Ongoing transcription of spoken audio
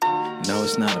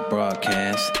it's not a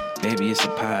broadcast, baby, it's a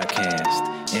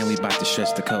podcast. And we about to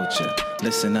stretch the culture.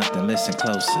 Listen up and listen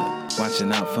closer.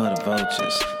 Watching out for the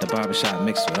vultures. The barbershop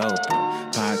mixed with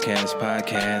Oprah.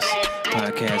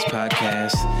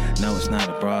 Podcast. No, it's not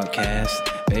a broadcast,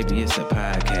 baby, it's a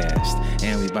podcast.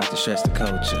 And we about to stretch the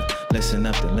culture. Listen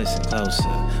up and listen closer.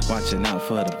 Watching out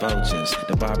for the vultures.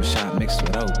 The barbershop mixed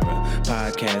with Oprah.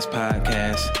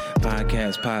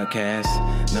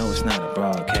 Podcast. No, it's not a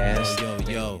broadcast.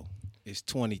 Yo, it's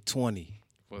 2020.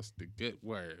 What's the good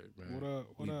word, man?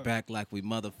 What We up? back like we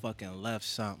motherfucking left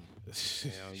something.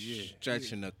 Hell yeah.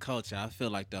 Stretching the culture. I feel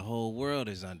like the whole world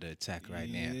is under attack right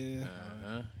now.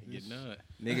 Yeah. You know it.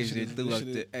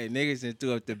 Niggas done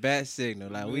threw up the bat signal.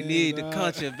 Like, we Man, need the dog.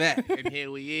 culture back. And here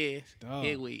we is. Dog.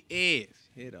 Here we is.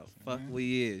 Here the fuck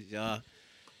we is, y'all.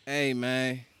 Hey,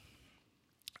 man.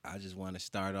 I just want to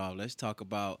start off. Let's talk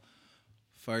about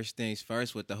first things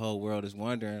first. What the whole world is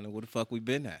wondering. Where the fuck we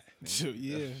been at? Yeah,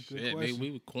 good Shit, question. nigga, we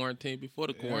were quarantined before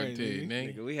the Yeah, quarantine,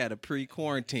 nigga. nigga. We had a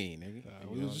pre-quarantine, nigga.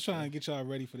 We was just trying to get y'all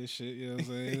ready for this shit. You know what I'm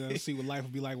saying? You know, see what life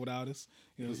would be like without us.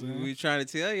 You know what I'm saying? We trying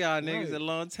to tell y'all niggas Right. a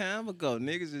long time ago.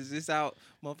 Niggas was just out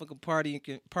motherfucking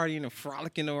partying and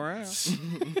frolicking around.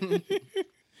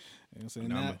 You know what I'm saying?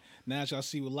 Nah, Now y'all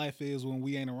see what life is when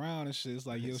we ain't around and shit. It's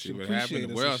like, yo, See shit, what appreciate happened? us The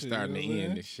and world shit, starting to you know what I'm end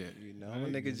saying? this shit. You know, Right. my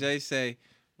nigga Jay say,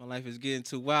 my life is getting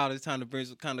too wild. It's time to bring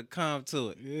some kind of calm to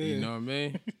it. Yeah. You know what I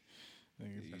mean?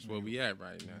 Nigga, That's where we at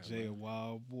right now. Jay, a man.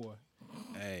 wild boy.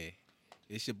 Hey,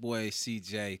 it's your boy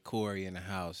CJ Corey in the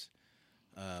house.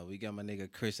 We got my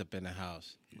nigga Chris up in the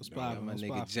house. What's We got poppin'? my What's nigga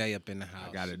poppin'? Jay up in the house.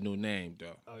 I got a new name,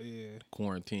 though. Oh, yeah.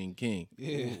 Quarantine King.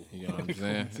 Yeah. You know what I'm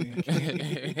saying?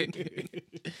 Quarantine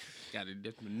Got a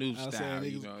different new I was style, saying,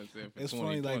 you niggas- know what I'm saying? For It's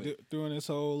funny, like, 2020. during this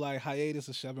whole, like, hiatus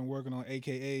and shit, I've been working on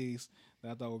AKAs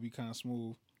that I thought would be kind of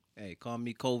smooth. Hey, call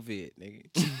me COVID, nigga.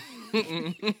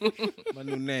 My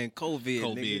new name, COVID,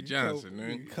 COVID nigga. Johnson,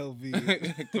 man.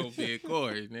 COVID. COVID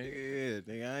Corey, nigga.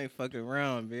 Yeah, nigga, I ain't fucking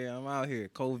around, man. I'm out here,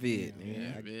 COVID, Yeah,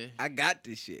 nigga. man. I got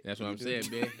this shit. That's what I'm You saying,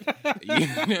 do?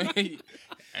 bitch.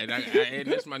 And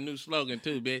that's my new slogan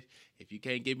too, bitch. If you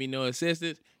can't give me no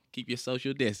assistance, keep your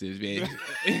social distance, bitch.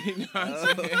 You know what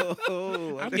I'm saying?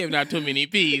 Oh, I'm giving out too many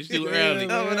P's too early. man.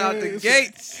 coming out the It's-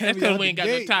 gates. That's Coming because out we ain't the got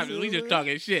no gates, topics. you We know just what I'm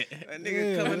talking shit. That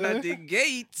nigga Yeah, coming man. out the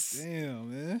gates. Damn,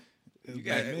 man. It's You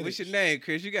been a got minute. what's your name,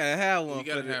 Chris? You gotta have one. You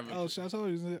gotta for the- have Oh, shit, I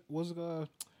told you, what's it called?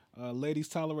 Ladies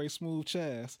tolerate smooth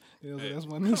chaz. You know, that's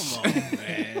my new Come on,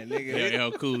 man, nigga.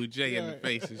 LL Cool J in the Yeah.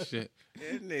 face and shit.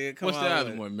 That nigga come What's the out other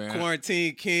with one, man?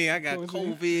 Quarantine King. I got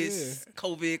Quarantine,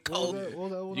 COVID.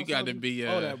 COVID. You gotta be,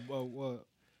 oh, that what?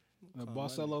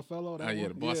 Barcelo fellow. That Oh yeah,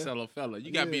 the one? Barcelo fella.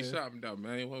 You gotta be Yeah. something though,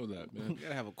 man. What was that, man? You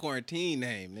gotta have a quarantine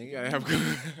name, nigga. You gotta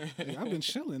have. Yeah, I've been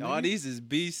chilling. All nigga. these is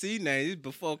BC names. These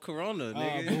before Corona,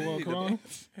 nigga. Before We need a- Corona?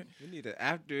 We need a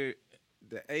after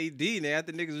the AD, nigga.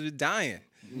 After niggas was dying.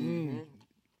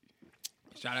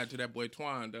 Shout out to that boy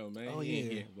Twan though, man. Oh, He ain't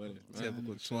yeah. here with us, man.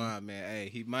 Typical Twine, man. Hey,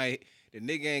 he might. The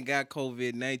nigga ain't got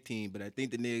COVID-19, but I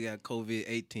think the nigga got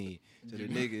COVID-18. So the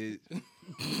nigga,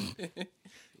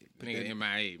 Nigga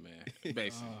MIA, man.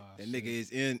 Basically. that nigga is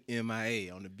in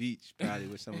MIA on the beach, probably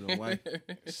with some of the white.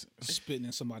 Spitting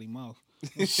in somebody's mouth.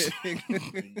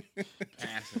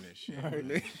 Passing this shit.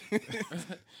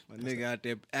 My nigga out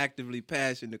there actively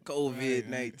passing the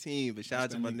COVID-19. But shout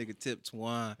out to my nigga Tip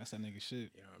Twine. That's that nigga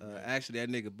shit. Actually, that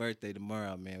nigga birthday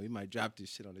tomorrow, man. We might drop this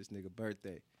shit on this nigga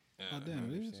birthday. Oh,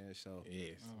 damn, it is. Yeah, so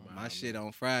Yes. my shit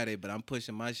on Friday, but I'm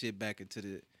pushing my shit back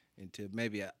into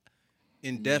maybe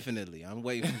indefinitely. I'm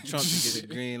waiting for Trump to get a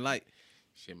green light.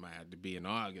 Shit might have to be in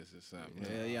August or something.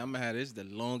 Hell yeah, I'm gonna have this the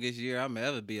longest year I'm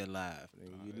ever be alive.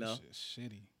 Nigga, you That know, shit's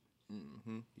shitty.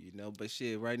 you know. But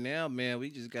shit, right now, man, we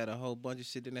just got a whole bunch of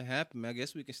shit that happen. Man, I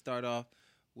guess we can start off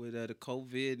with the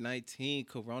COVID-19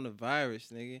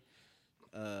 coronavirus,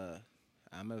 nigga.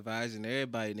 I'm advising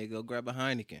everybody, nigga, go grab a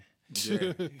Heineken.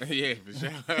 Yeah, yeah, for sure.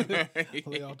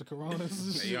 Play off the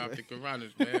coronas. They off the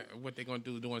coronas, man. What they gonna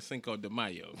do during Cinco de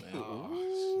Mayo,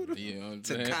 man? You know what I'm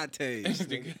saying?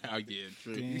 Tecate. Oh yeah,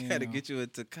 true. Damn. You gotta get you a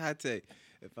Tecate.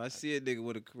 If I see a nigga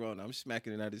with a corona, I'm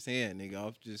smacking it out his hand, nigga,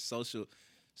 off just social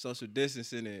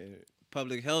distancing and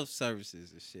public health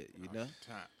services and shit, you know?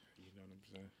 Top. You know what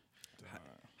I'm saying?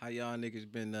 How y'all niggas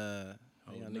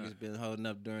been holding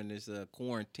up during this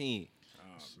quarantine?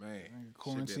 Oh man,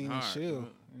 Quarantine Shit and been chill. hard, You know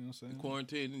what I'm saying?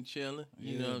 Quarantine and chilling.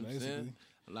 You Yeah, know what I'm basically. saying?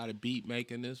 A lot of beat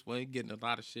making this way, getting a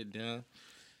lot of shit done.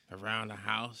 around the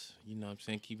house. You know what I'm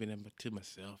saying? Keeping it to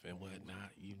myself and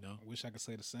whatnot, you know. I wish I could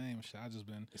say the same. Shit, I just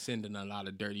been. Sending a lot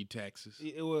of dirty texts.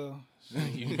 Well,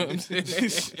 You know what I'm saying?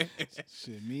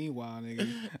 shit. Meanwhile, nigga,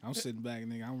 I'm sitting back,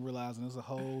 nigga. I'm realizing there's a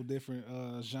whole different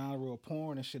genre of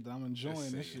porn and shit that I'm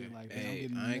enjoying. This shit, like, man, I'm Hey,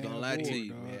 getting I ain't gonna lie to bored, you,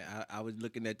 dog. man. I was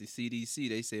looking at the CDC.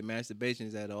 They say masturbation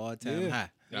is at an all-time Yeah. high.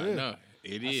 I Yeah. know.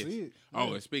 It I is. see it. Oh,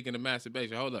 Yeah. and speaking of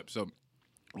masturbation, hold up. So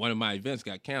one of my events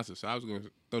got canceled, so I was going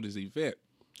to throw this event.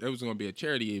 It was going to be a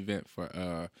charity event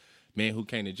for men who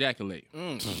can't ejaculate. You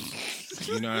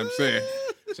know what I'm saying?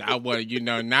 So I wanted,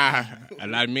 now a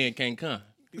lot of men can't come.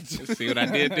 See what I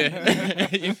did there?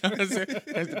 You know what I'm saying?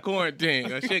 That's the quarantine.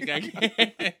 Shit got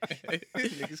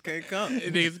Niggas can't come.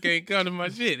 niggas can't come to my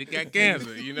shit. It got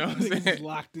canceled. You know what I'm Niggas saying? is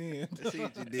locked in. I see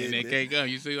what you did And they there. can't come.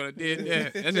 You see what I did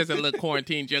there? That's just a little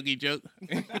quarantine jokey joke.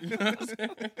 You know what I'm saying?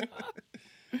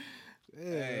 Yeah,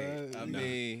 Hey, I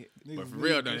mean, niggas But for need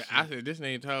real though, this I shit. said this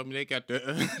nigga told me they got the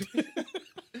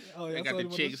Oh, yeah, they I got told the him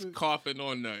about chicks that shit. coughing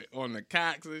on the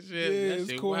cocks and shit. Yeah, That it's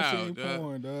shit quarantine wild, dog.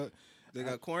 porn, dog. they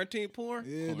got quarantine porn?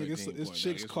 Yeah, nigga, Quarantine it's porn, chicks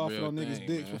dog. It's a coughing real on niggas' thing,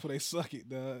 dicks man. before they suck it,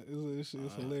 dog. It's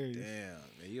hilarious.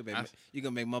 Damn, man, you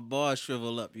gonna make my balls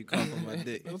shrivel up. You cough on my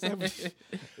dick. What's up?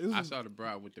 I saw the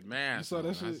broad with the mask. saw that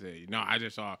on. I shit? said, no, I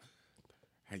just saw.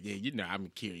 Yeah, I'm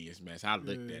curious, man. So I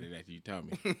looked Yeah. at it after you told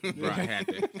me. Bro, I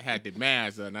had the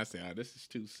mask on. I said, oh, this is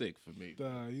too sick for me.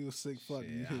 Dog, you a sick fuck.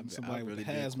 You Shit, hitting somebody I with really a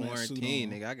been hazmat suit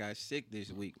quarantined, on. nigga. I got sick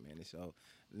this week, man. So,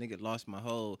 nigga lost my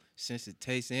whole sense of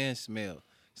taste and smell.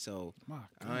 So, My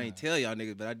I ain't God. tell y'all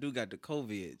niggas, but I do got the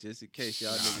COVID, just in case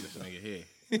y'all Nah, niggas this nigga here.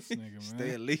 This nigga, stay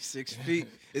man. at least 6 feet.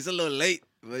 It's a little late,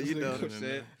 but you This know nigga- what I'm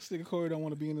saying. This nigga Corey don't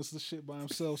want to be in this shit by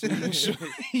himself, so he make sure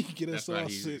he can get That's us why all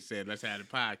he sick. said, let's have the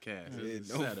podcast. Yeah, It's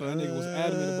a don't setup. That nigga was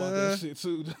adamant about that shit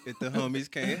too. If the homies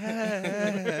can't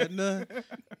have none.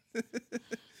 It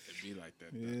be like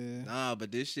that. though. Yeah. Nah,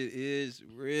 but this shit is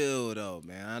real though,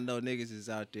 man. I know niggas is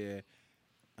out here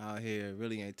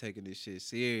really ain't taking this shit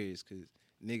serious because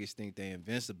niggas think they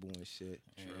invincible and shit.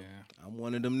 Yeah. I'm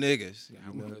one of them niggas. Yeah, you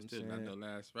I know what was I'm too. I saying? know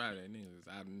last Friday niggas was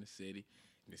out in the city.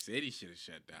 The city should have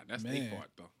shut down. That's Man. their part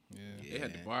though. Yeah. They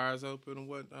had the Yeah. bars open and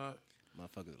whatnot.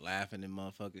 Motherfuckers laughing in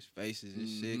motherfuckers' faces and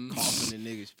Mhm. shit, coughing in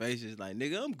niggas' faces like,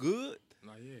 nigga, I'm good.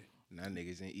 Nah, yeah. Now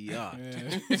niggas in ER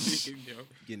Yeah. You know?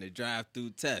 getting a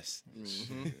drive-through test.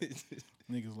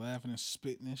 Niggas laughing and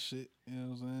spitting and shit. You know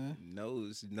what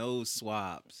I'm saying? nose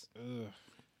swabs. Ugh.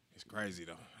 It's crazy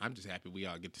though. I'm just happy we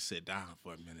all get to sit down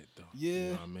for a minute though. Yeah, You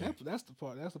know what I mean? that's the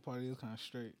part. That's the part that is kind of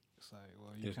straight. It's like,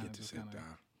 well, you Just kind get of to just sit kind of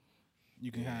down.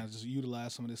 you can Yeah. kind of just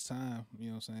utilize some of this time. You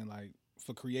know what I'm saying? Like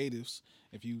for creatives,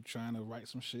 if you trying to write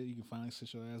some shit, you can finally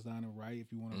sit your ass down and write.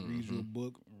 If you want to read your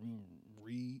book,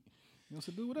 read. You know,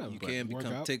 so do whatever. You can Work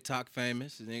become out. TikTok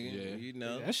famous, nigga. Yeah. You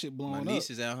know. Yeah, that shit My blowing up. niece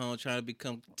is at home trying to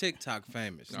become TikTok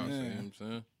famous. You know what Yeah. I'm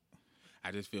saying?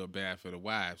 I just feel bad for the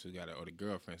wives who or the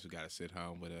girlfriends who got to sit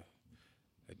home with a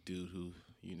dude who,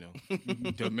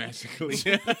 domestically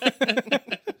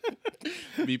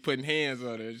be putting hands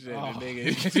on her and shit. Oh. The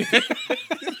nigga,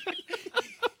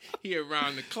 he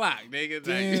around the clock, nigga.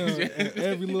 Damn, Like, and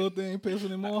every little thing pissing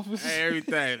him off.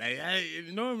 everything. Like,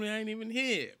 normally I ain't even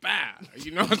here. Bow.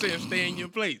 You know what I'm saying? Stay in your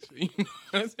place. You know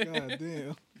what I'm saying? God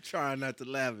damn. Trying not to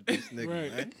laugh at this nigga,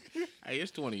 Right. man. Hey,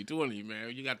 it's 2020,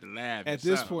 man. You got to laugh. At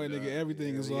this something, point, dog. nigga,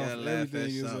 everything Yeah, is we off. gotta laugh at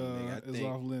Everything is something, nigga. I is think-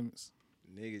 off limits.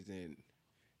 Niggas didn't.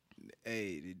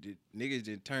 Hey, niggas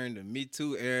didn't turn the Me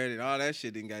Too era and all that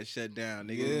shit didn't got shut down,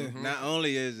 nigga. Yeah. Not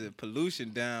only is it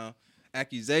pollution down,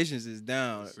 accusations is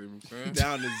down, See what I'm saying?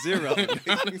 down to zero.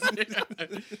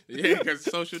 nigga. Yeah, because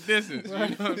social distance. You know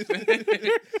what I'm saying?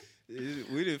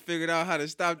 We done figured out how to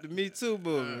stop the Me Too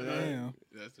movement. huh? Damn.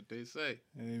 That's what they say.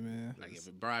 Hey man. Like if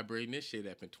a bride bring this shit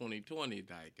up in 2020, like,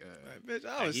 Like, bitch,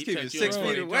 I like, was he keeping touched you 6 in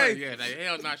feet 2020, away. Yeah, like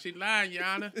hell no, she lying, Your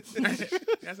Honor.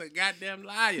 That's a goddamn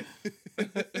liar.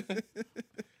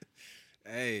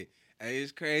 Hey,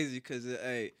 it's crazy because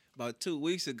hey, about 2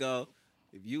 weeks ago,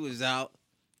 if you was out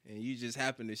and you just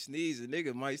happened to sneeze, a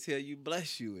nigga might tell you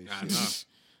bless you and I shit. know.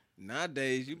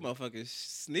 Nowadays, you motherfuckers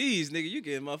sneeze, nigga, you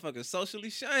get motherfuckers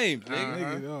socially shamed,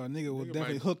 nigga. Nigga will Nigga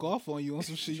definitely might- hook off on you on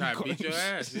some shit. Try you to beat your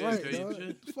ass. Yeah, right, tell you dog. the truth.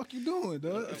 What the fuck you doing,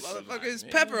 dog? Motherfucker, it's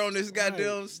Yeah. pepper on this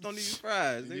goddamn Stony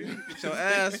fries, nigga. You get your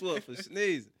ass whooped for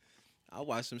sneezing. I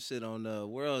watched some shit on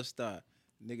World Star.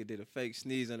 Nigga did a fake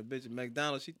sneeze on a bitch at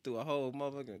McDonald's. She threw a whole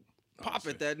motherfucking pop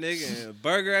at that nigga and a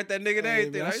burger at that nigga and Hey,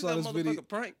 everything. man, I Like, saw that this motherfucker video-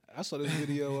 prank. I saw this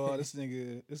video. This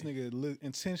nigga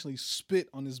intentionally spit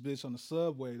on this bitch on the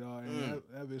subway, dog, and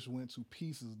that bitch went to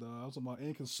pieces, dog. I was talking about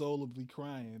inconsolably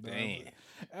crying, dog. Damn.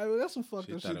 I mean, that's some fucked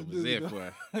She up thought shit it to was do, it dog.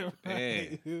 for her.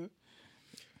 Right, yeah.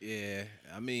 Yeah,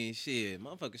 I mean, shit,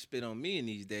 motherfuckers spit on me in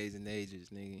these days and ages,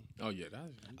 nigga. Oh yeah,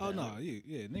 that's. Oh no,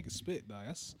 yeah, niggas spit, dog.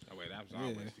 That's Oh wait, that was Yeah,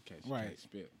 always the case. You right. can't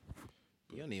spit.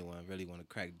 You don't even really want to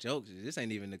crack jokes. This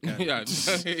ain't even the kind of Yeah,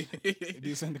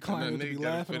 this ain't the climate to be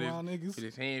laughing around niggas. Put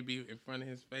his hand be in front of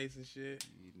his face and shit.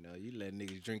 You know, you let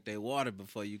niggas drink their water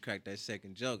before you crack that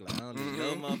second joke. Like, I don't need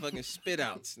no motherfucking spit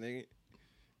outs, nigga.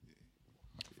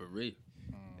 For real.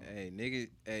 Hey, niggas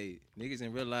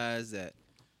didn't realize that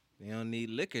they don't need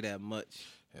liquor that much.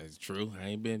 That's true. I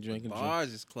ain't been drinking.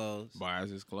 Bars is closed.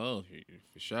 Bars is closed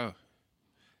for sure.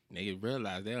 Niggas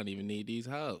realize they don't even need these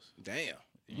hoes. Damn.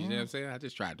 You know what I'm saying? I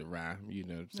just tried to rhyme. You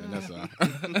know what I'm saying?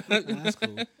 That's all. That's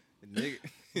cool. Nigga.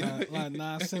 Like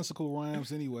nonsensical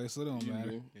rhymes anyway, so it don't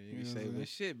matter. You say, well,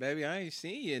 shit, baby, I ain't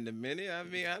seen you in a minute. I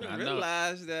mean, I I done know.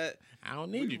 realized that I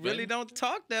don't need we you, really baby. don't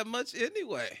talk that much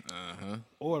anyway. Uh-huh.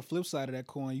 Or the flip side of that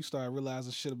coin, you start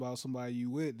realizing shit about somebody you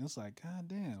with, and it's like, God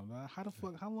damn,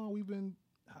 dog, how long we been?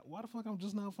 Why the fuck I'm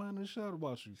just now finding this out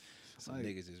about you? Some Like,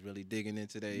 niggas is really digging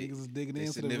into their niggas is digging their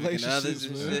into the significant others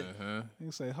relationships, and man. shit. Uh-huh.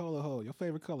 You say, hold on, your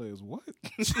favorite color is what?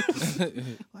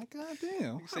 Like, God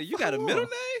damn. You say, you got a middle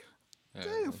name?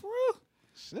 Damn, for real?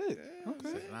 Shit. It's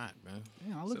Okay. a lot, man.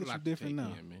 Yeah, I It's look a at you lot to different take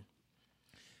now. in, man.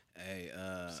 Hey,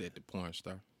 Said the porn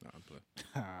star. No, I'm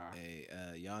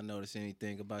playing. y'all notice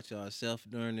anything about y'allself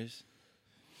during this?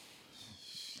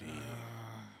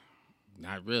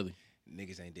 Not really.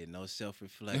 Niggas ain't did no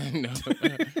self-reflection. No.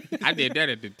 I did that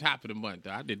at the top of the month,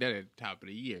 though. I did that at the top of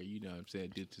the year, you know what I'm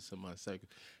saying, due to some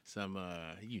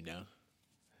you know,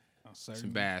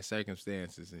 some bad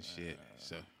circumstances and shit.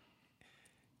 So,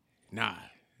 nah,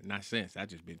 not since. I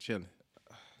just been chilling,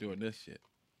 doing this shit.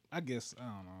 I guess, I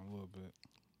don't know, a little bit.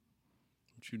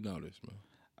 What you notice, man?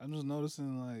 I'm just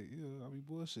noticing, like, I be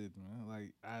bullshitting, man.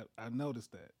 Like, I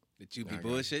noticed that. That you be Okay.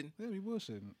 bullshitting? Yeah, I be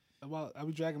bullshitting. I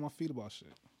be dragging my feet about shit.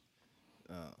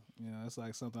 Oh. You know, it's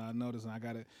like something I noticed,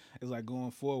 and it's like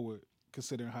going forward,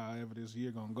 considering however this year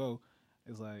gonna go,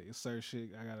 it's like, it's certain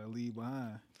shit I gotta leave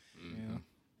behind. You know?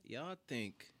 Y'all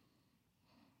think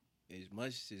as much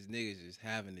as niggas is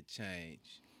having to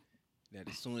change, that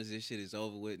as soon as this shit is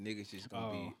over with, niggas just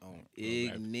gonna be on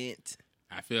ignorant?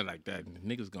 I feel like that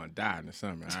niggas gonna die in the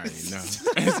summer. I already know.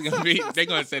 It's gonna be. They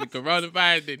gonna say the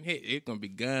coronavirus didn't hit. It's gonna be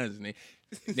guns.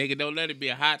 Nigga, don't let it be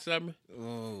a hot summer.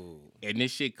 Oh, And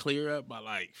this shit clear up by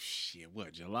like shit.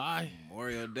 What, July?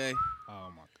 Memorial Day.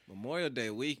 Oh my. Memorial Day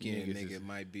weekend, Niggas nigga, is-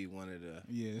 might be one of the.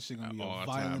 Yeah, this shit gonna be a All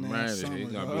violent time ass murder. summer.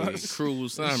 It's gonna dog. be a cruel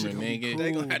summer, shit gonna be nigga.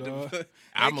 They cruel, gonna have dog. to put,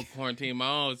 I'ma quarantine my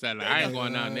own self. I ain't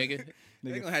going out, nigga. they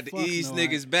Nigga, gonna have to fuck ease no,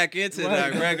 niggas back into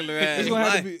Right. like regular ass It's gonna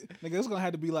have life. to be, nigga. It's gonna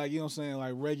have to be like, you know what I'm saying,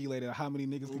 like regulated how many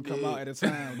niggas can come out at a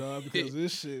time, dog. Because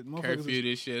this shit, Curfew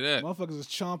this shit up. motherfuckers is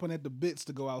chomping at the bits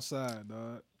to go outside,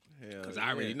 dog. Hell Cause I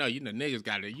already yeah. know, niggas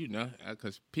got it,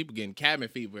 cause people getting cabin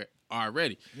fever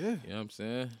already. Yeah. You know what I'm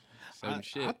saying? Same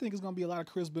shit. I think it's gonna be a lot of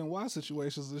Chris Benoit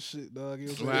situations and shit, dog. You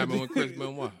know What what I'm happened saying? with Chris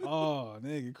Benoit? Oh,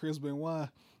 nigga, Chris Benoit,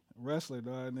 wrestler,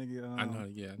 dog. Nigga, I know,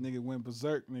 yeah. Nigga went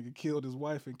berserk. Nigga killed his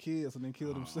wife and kids and then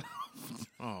killed himself.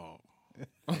 Oh.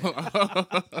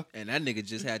 And that nigga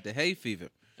just had the hay fever.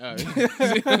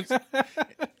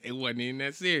 It wasn't even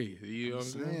that serious. You know what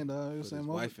I'm saying? Saying, dog. You know what I'm Put saying? his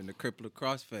wife in the crippler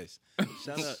crossface.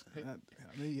 Shut up.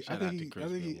 Shout out to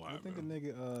Chris Benoit, I think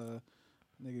bro.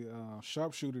 a nigga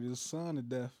sharpshooted his son to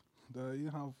death.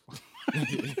 You know how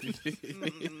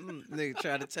Nigga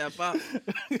tried to tap out.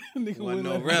 nigga Wasn't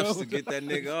no wouldn't let refs go. to get that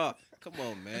nigga off. Come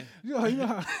on, man. You know how You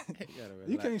gotta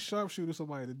you relax. can't sharpshoot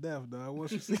somebody to death, dog.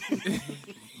 Once you see,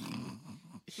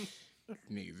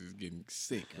 Niggas is getting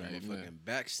sick right now. Fucking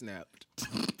back snapped.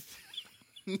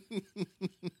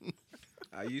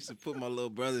 I used to put my little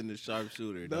brother in the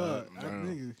sharpshooter, dog, dog.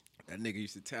 nigga. That nigga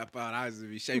used to tap out. I used to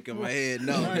be shaking my head.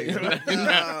 No, Right,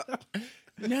 nigga.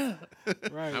 No.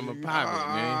 Right, I'm a nigga. pirate,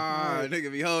 man. Ah,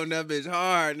 nigga be holding that bitch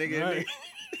hard, nigga. Right.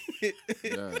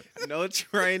 Yeah. No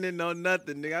training, no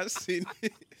nothing, nigga.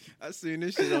 I seen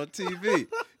this shit on TV.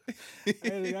 Hey,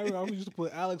 nigga, I remember I used to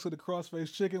put Alex with the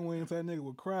crossface chicken wings. That nigga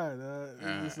would cry, dog. You know what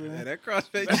I'm saying? Yeah, that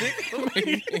crossface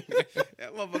chicken.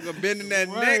 That motherfucker bending that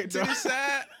Right, neck to dog. the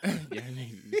side. Yeah,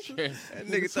 niggas. That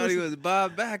nigga thought he was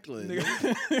Bob Backlund.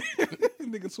 Nigga,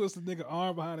 nigga twist the nigga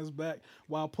arm behind his back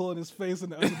while pulling his face in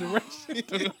the other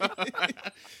direction.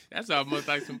 That's almost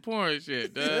like some porn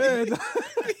shit, dog. Yeah, dog.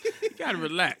 You gotta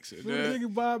relax, The dog.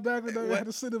 nigga Bob Backlund dog, had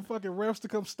to send the fucking refs to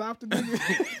come stop the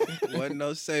nigga. Wasn't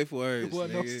no safe words,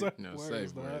 Wasn't no nigga. safe No words,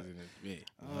 safe dog. words in this bitch.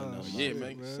 Wasn't no Oh, yeah, shit,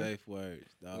 man. safe words,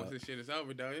 Once dog. this shit is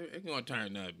over, dog, it's gonna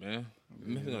turn up, man.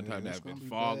 It's gonna turn it's up. gonna The be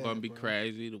fall bad, gonna be bro.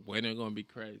 crazy. The winter gonna be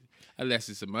crazy. Unless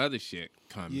it's some other shit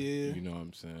coming. Yeah. You know what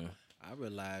I'm saying? I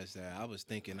realized that I was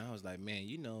thinking, I was like, man,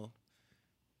 you know,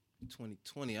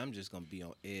 2020, I'm just gonna be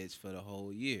on edge for the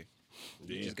whole year.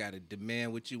 You Yeah. just gotta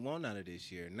demand what you want out of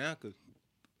this year now, cause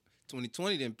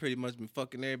 2020 then pretty much been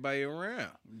fucking everybody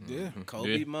around. Yeah.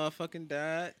 Kobe Yeah. motherfucking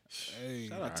died. Hey,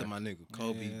 Shout out to my nigga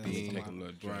Kobe Yeah, Bean. Take a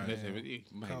little drink. Brian. You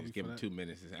might Kobe just give for him that. 2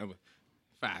 minutes.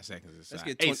 5 seconds aside. Let's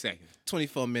get 8 seconds.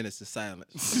 24 minutes of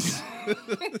silence.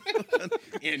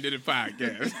 End of the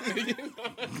podcast.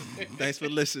 Thanks for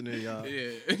listening, y'all.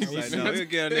 Yeah. It's like, no, we'll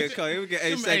get a nigga Kobe. We'll get 8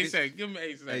 Give him 8 seconds. seconds. Give him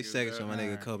 8 seconds. 8 seconds for my nigga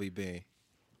Alright. Kobe Bean.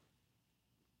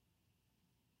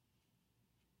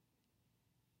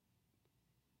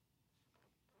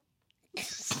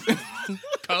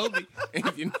 Kobe.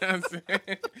 You know what I'm saying?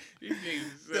 These niggas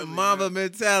is The silly, Mamba man.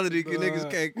 mentality, cause niggas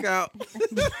can't count.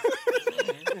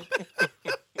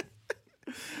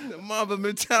 The Mamba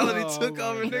mentality Oh took my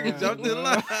over, nigga God, jumped in boy.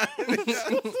 line.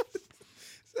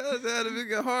 Shout out to a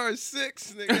nigga hard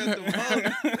 6, nigga at the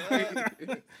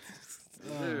moment.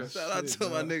 Oh, Shout out shit, to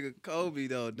my dog. nigga Kobe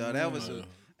though, dog. That was a, Yeah.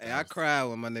 hey, I cried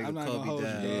when my I'm nigga not gonna Kobe hold you,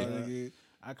 died. dog, dog. nigga.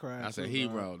 I cried. That's a too,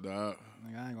 hero, dog.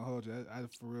 Nigga, I ain't gonna hold you. I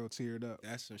for real teared up.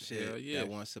 That's some shit Hell yeah. that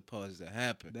wasn't supposed to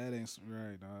happen. That ain't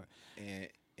right, dog.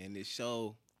 And this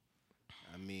show,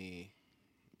 I mean,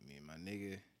 my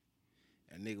nigga,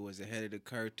 that nigga was ahead of the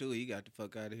curve too. He got the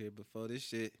fuck out of here before this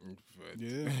shit.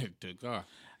 Yeah. Took off.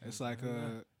 It's like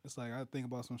I think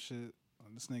about some shit.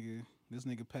 This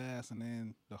nigga passed, and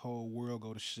then the whole world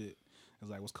go to shit. It's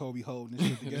like, was Kobe holding this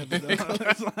shit together? Dog?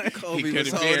 It's like, Kobe He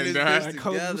was could've holding been, this dog. bitch like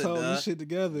Kobe was together, holding dog. this shit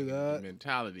together, dog.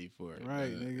 Mentality for it.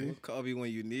 Right, dog. nigga. Kobe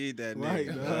when you need that Right,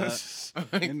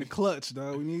 nigga. dog. In the clutch,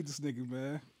 dog. We need this nigga,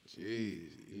 man. Jeez,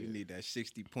 you need that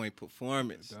 60-point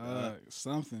performance. Dog,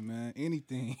 something, man.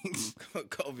 Anything.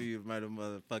 Kobe might have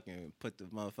motherfucking put the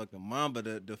motherfucking Mamba,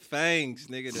 the fangs,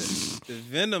 nigga, the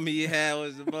venom he had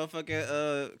was the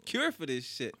motherfucking cure for this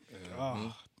shit.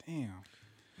 Oh, damn.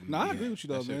 No, I agree with you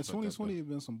though, that shit man. fucked up, 2020 has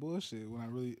been some bullshit when I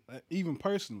really, even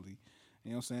personally,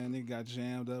 you know what I'm saying? Nigga got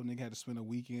jammed up. Nigga had to spend a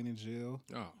weekend in jail.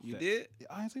 Oh, You did?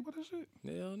 I ain't think about that shit.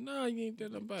 hell no, you ain't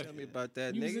done about Tell me it. about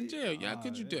that, You was in nigga. jail. Y'all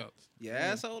could you yeah. dealt? Your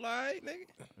asshole, all right, nigga?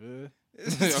 Yeah.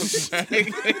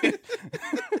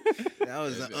 That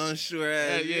was an unsure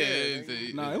ass.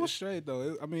 No, it was straight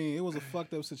though. It was a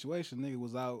fucked up situation. Nigga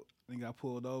was out. Nigga got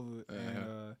pulled over,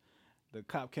 and the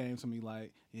cop came to me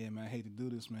like, "Yeah, man, I hate to do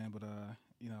this, man, but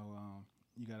you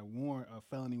got a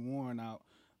felony warrant out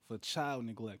for child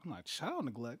neglect." I'm like, child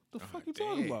neglect? What the fuck you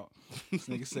talking damn. about? This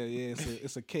nigga said, "Yeah,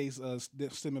 it's a case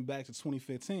stemming back to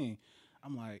 2015."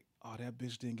 I'm like, "Oh, that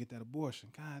bitch didn't get that abortion.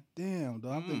 God damn,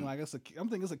 dog." I'm thinking like I'm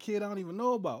thinking it's a kid I don't even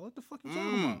know about. What the fuck you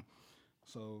talking about?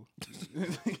 So,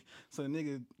 so the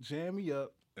nigga jammed me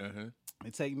up. They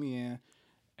take me in,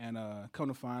 and come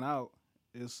to find out,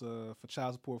 it's for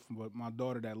child support from my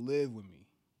daughter that lived with me.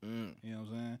 You know what I'm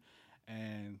saying?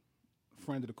 And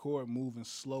friend of the court moving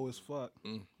slow as fuck.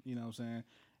 You know what I'm saying?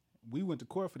 We went to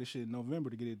court for this shit in November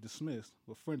to get it dismissed,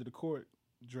 but friend of the court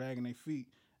dragging their feet.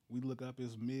 We look up,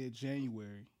 it's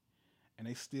mid-January, and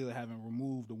they still haven't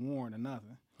removed the warrant or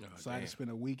nothing. Oh, So I had damn. to spend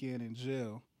a weekend in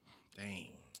jail. Dang.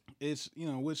 It's it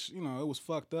was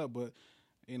fucked up, but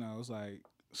it was like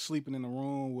sleeping in a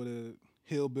room with a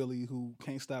hillbilly who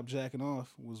can't stop jacking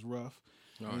off was rough.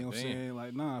 Oh, You know what I'm damn. saying?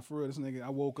 Like, nah, for real, this nigga, I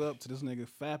woke up to this nigga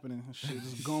fapping and shit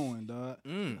just going, dog.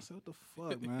 I said, what the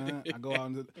fuck, man? I go out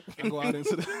into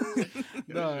the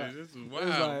dog. This is It wild,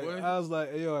 was like, boy. I was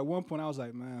like, yo, at one point I was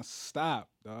like, man, stop,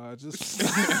 dog. Just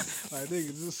like, nigga,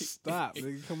 just stop,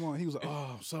 nigga. Come on. He was like,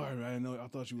 oh, I'm sorry, man. I didn't know. I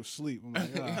thought you were asleep. I'm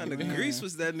like, What oh, kind of man. grease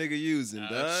was that nigga using,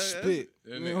 dog? Spit.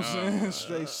 That You know what I'm nigga- saying?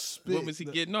 Straight spit. What was he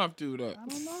getting off to, though? I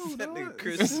don't know, That dog. nigga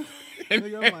Chris.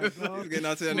 Nigga, I'm like, He dog. was getting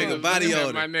out to that Fuck, nigga body Look at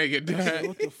odor. My nigga, I said, dog.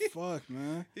 what the fuck,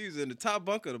 man? He was in the top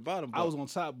bunk or the bottom bunk? I was on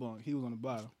top bunk. He was on the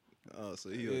bottom. Oh, so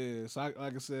he Yeah, so like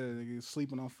I said, nigga,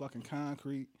 sleeping on fucking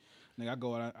concrete. Nigga,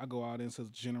 I go out into the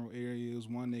general area. It was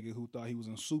one nigga who thought he was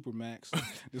in Supermax.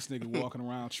 This nigga walking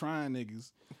around trying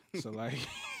niggas. So like,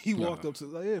 he walked up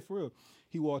to for real.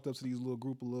 He walked up to these little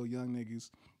group of little young niggas,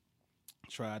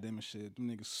 tried them and shit. Them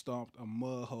niggas stomped a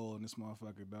mud hole in this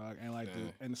motherfucker, dog. And like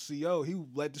the CO, he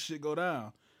let the shit go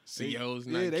down. CO's Yeah,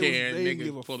 not they was- caring. they didn't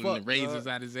give a Nigga pulling fuck, the razors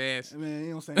dog. out his ass. Man, you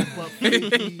know what I'm saying? Buck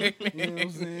 50, you know what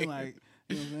I'm saying? Like,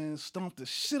 you know what I'm saying? Stomped the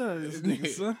shit out of this nigga,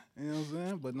 son. You know what I'm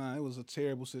saying? But nah, it was a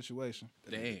terrible situation.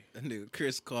 Damn. That nigga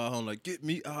Chris called home like, get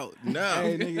me out now.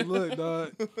 Hey, nigga, look,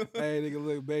 dog. Hey, nigga,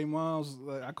 look, baby mom's,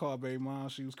 like, I called baby mom.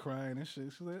 She was crying and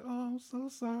shit. She was like, oh, I'm so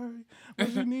sorry.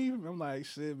 What you need? I'm like,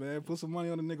 shit, man, put some money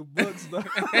on the nigga books, dog.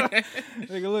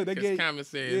 Nigga, look, they Because gave,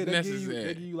 commissary yeah, is they give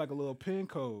necessary. you like a little pin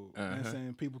code. You know what I'm Uh-huh.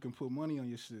 saying? People can put money on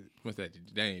your shit. What's that?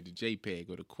 Dang, the JPEG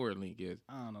or the cord link is.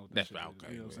 I don't know what that That's shit right, is,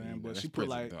 okay. you know what I'm well, saying? But that's she put prison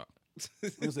like, talk.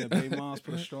 It said Baby Moms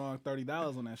put a strong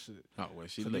 $30 on that shit. Oh, well,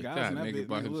 she So, looked nigga, I was out. in that Nigga bitch,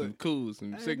 bought nigga, him some look. cools,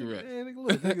 some Hey, cigarettes.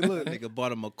 Nigga, look. Nigga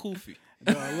bought him a kufi.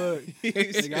 Dog, look.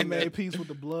 Nigga, I made peace with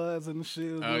the Bloods and the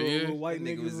shit. Oh, little, yeah? little white That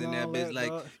nigga niggas was in and that all bitch like,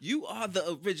 dog. you are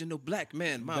the original black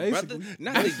man, my Basically. brother.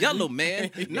 Not the yellow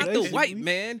man, not the white Basically.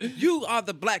 man. You are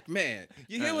the black man.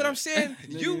 You hear what I'm saying?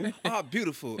 You are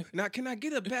beautiful. Now, can I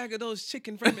get a bag of those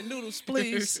chicken ramen noodles,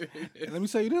 please? And let me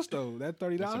tell you this though, that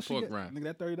 $30 That's a she pork gave, rind. nigga,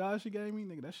 that $30 she gave me,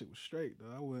 nigga, that shit was straight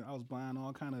though. I was buying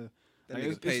all kind of. That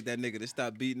nigga paid that nigga to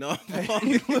stop beating off. Hey,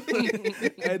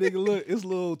 nigga, look, it's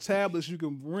little tablets you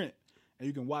can rent and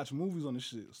you can watch movies on the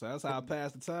shit. So that's how I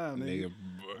pass the time, nigga.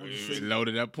 Nigga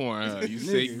loaded up porn, huh? You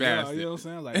sick Nigga, bastard. you know what I'm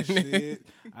saying? Like shit,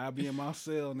 I be in my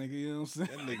cell, nigga. You know what I'm saying?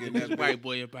 That nigga, Get this that white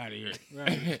boy up out of here.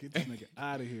 Right, get this nigga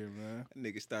out of here, man.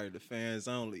 nigga started the fans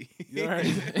only. You right?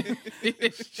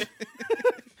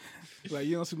 Like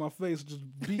you don't see my face just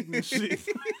beating and shit.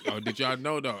 Oh, did y'all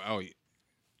know though? Oh,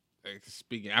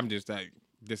 speaking, I'm just like,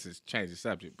 this is change the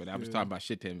subject, but I was talking about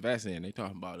shit to invest in. They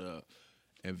talking about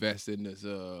invest in this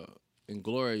in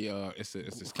Glory. It's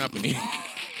this company.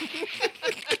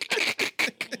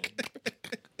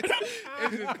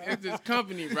 It's this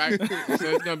company, right? So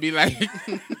it's gonna be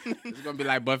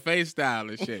like buffet style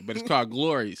and shit, but it's called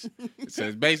Glories. So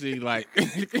it's basically like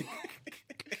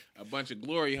a bunch of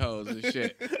glory hoes and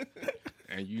shit.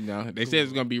 And you know, they said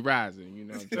it's gonna be rising. You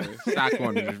know, the stock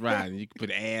market is rising. You can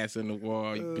put ass in the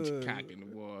wall, you can put your cock in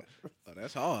the wall. Oh,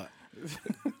 that's hard.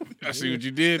 I see what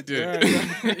you did there.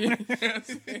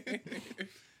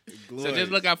 So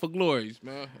just look out for Glories,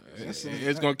 man.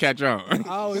 It's gonna catch on. I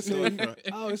always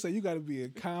say you gotta be a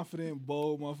confident,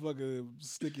 bold motherfucker.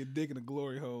 Stick your dick in a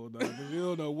glory hole, dog. 'Cause you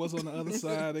don't know what's on the other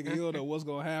side, nigga. You don't know what's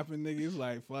gonna happen, nigga. It's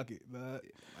like fuck it, dog.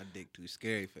 My dick too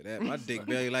scary for that. My dick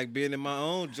barely like being in my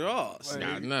own drawers.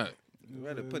 Nah, nah. You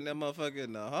rather putting that motherfucker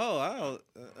in the hole. I don't.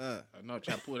 I know,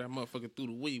 try to pull that motherfucker through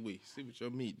the wee. See what your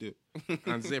meat do.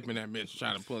 Unzipping that bitch,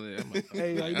 trying to pull it. I'm like,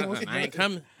 Hey, like, you know what's I ain't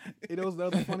coming. You know what's the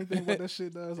other funny thing about that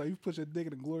shit, though? Is like you put your dick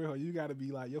in the glory hole, you gotta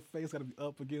be like your face gotta be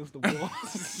up against the wall.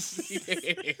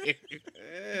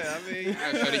 Yeah, I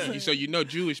mean, So you know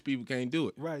Jewish people can't do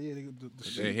it. Right? Yeah, the They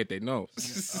shit. hit their nose.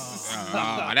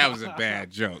 Oh, that was a bad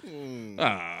joke.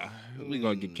 We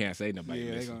gonna get canceled. Ain't nobody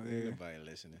Yeah, they listening. gonna. Yeah. nobody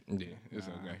listening. Yeah, it's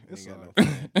okay. It's Ain't all got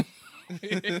right. no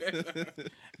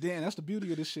Damn, that's the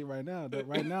beauty of this shit right now. That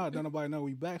right now, don't nobody know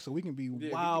we back, so we can be Yeah, we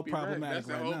wild can be right. problematic That's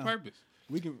the right whole now. purpose.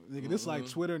 We can, nigga, this like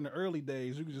Twitter in the early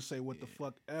days. You can just say what the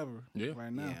fuck ever. Yeah.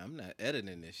 Right now. Yeah, I'm not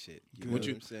editing this shit. You know What what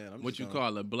you- I'm saying? I'm What just you gonna-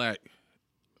 call a black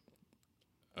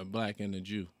and a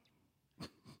Jew?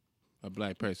 A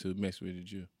black person who messed with a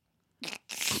Jew.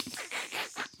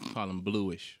 Call them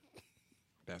bluish.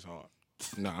 That's hard.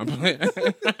 No, I'm playing.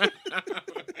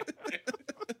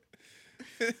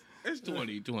 It's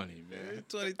 2020, man.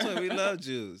 2020, we love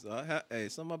Jews. Hey,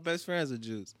 some of my best friends are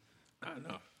Jews. I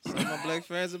know. Some of my black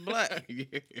friends are black.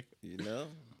 Yeah. You know,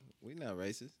 we not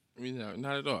racist.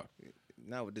 Not at all.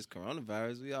 Not with this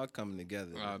coronavirus. We all coming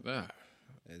together Nah.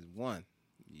 as one.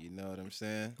 You know what I'm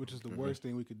saying? Which is the worst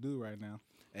thing we could do right now.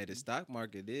 Hey, the stock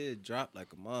market did drop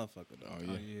like a motherfucker though. Oh, Oh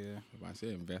yeah. yeah. If I said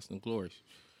invest in glories.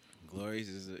 Glories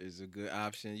is a good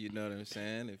option. You know what I'm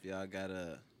saying? If y'all got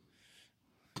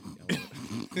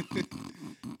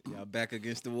y'all back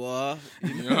against the wall,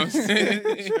 you know what I'm saying?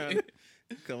 Trying to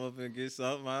come up and get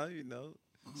something out,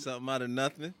 something out of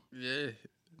nothing. Yeah.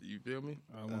 You feel me?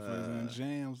 Motherfuckers in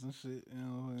jams and shit, you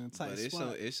know, and tight But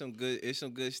spot. it's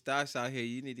some good stocks out here.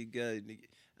 You need to go.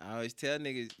 I always tell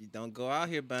niggas, you don't go out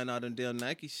here buying all them damn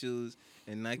Nike shoes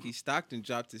and Nike stock done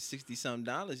dropped to $60-something.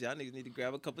 Y'all niggas need to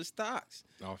grab a couple stocks.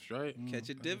 Off straight. Catch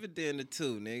a dividend or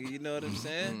two, nigga. You know what I'm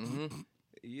saying? Mm-hmm.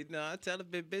 You know, I tell a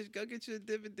bitch, go get you a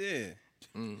dividend.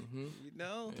 Mm-hmm. You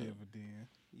know? Dividend.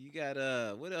 You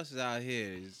got what else is out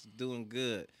here is doing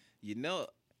good? You know,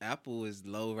 Apple is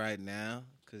low right now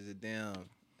because they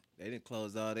didn't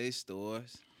close all their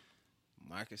stores.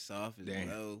 Microsoft is Damn.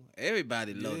 low.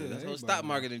 Everybody low. Yeah, The whole everybody stock low.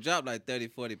 market done dropped like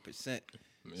 30-40%.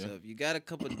 Yeah. So if you got a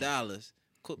couple dollars,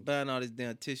 quit buying all this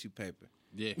damn tissue paper.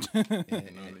 Yeah.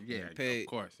 And Yeah, pay, of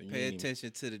course. And you pay ain't even-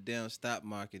 attention to the damn stock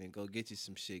market and go get you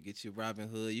some shit. Get you Robin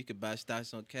Hood. You can buy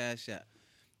stocks on Cash App.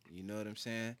 You know what I'm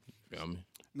saying? Feel me?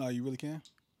 No, you really can.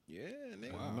 Yeah,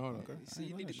 nigga. Wow. No, okay. See, I you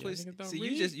ain't need know to that quit. shit. Niggas don't See,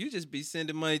 read. you just be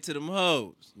sending money to them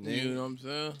hoes. Nigga. You know what I'm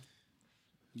saying?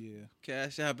 Yeah.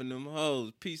 Cash apping them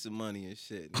hoes, piece of money and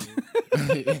shit.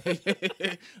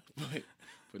 nigga.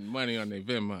 Putting money on their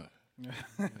Venmo.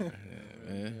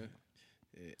 Man.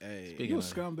 Hey, Speaking You a of-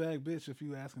 scumbag bitch if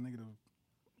you ask a nigga to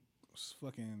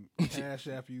fucking cash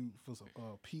app you for some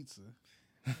pizza.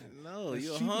 No, That's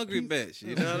you a cheap as hungry pizza. bitch.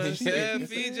 You know what I'm saying?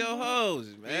 Feed your hoes,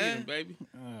 Feed 'em, man. baby.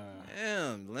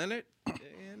 Damn, Leonard. Yeah,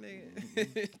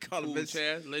 nigga. Call a Cool bitch.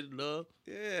 Chaz, Lady Love.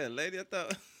 Yeah, lady, I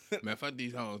thought. Man, fuck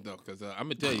these hoes though, cause I'm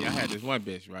gonna tell you, I had this one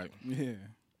bitch, right? Yeah.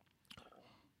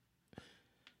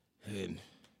 And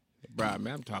the bride,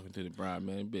 man, I'm talking to the bride,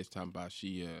 man. Bitch talking about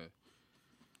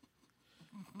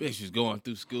bitch was going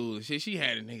through school and shit. She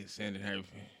had a nigga sending her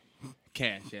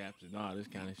cash apps and all this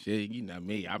kind of shit. You know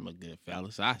me, I'm a good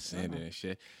fella, so I send it and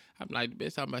shit. I'm like, the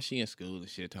bitch talking about she in school and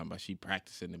shit, talking about she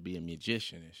practicing to be a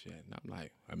magician and shit. And I'm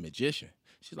like, a magician?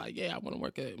 She's like, yeah, I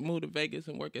want to move to Vegas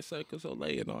and work at Circus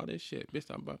Olay and all this shit. Bitch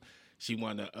talking about she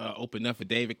want to open up for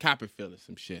David Copperfield or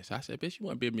some shit. So I said, bitch, you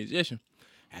want to be a magician?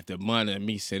 After a month of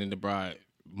me sending the bride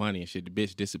money and shit, the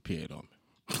bitch disappeared on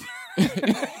me.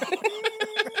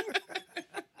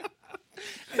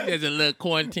 There's a little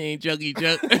quarantine juggy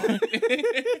jug.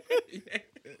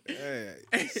 Hey,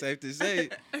 safe to say,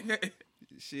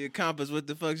 she accomplished what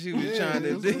the fuck she was Yeah, trying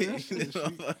to that's do. what- You know You know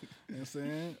what I'm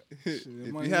saying? Shit,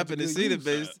 if money you happen to went see the good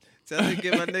bitch, use. tell her to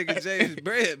get my nigga James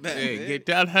bread back. Hey, man.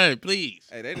 tell her, please.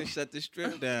 Hey, they done shut the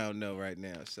strip down though right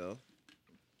now. So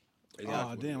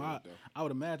Oh damn! I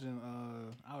would imagine.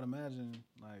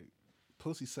 Like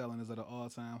pussy selling is at an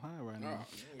all-time high right now.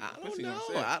 I don't know.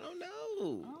 I don't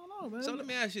know. I don't know, man. So let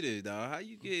me ask you this, dog. How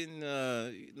you getting,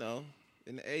 you know,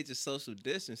 in the age of social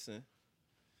distancing,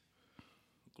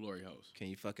 Glory host. can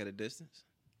you fuck at a distance?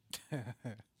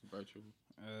 Virtual.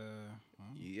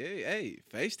 Yeah, hey,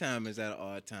 FaceTime is at an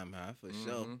all-time high for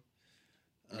sure.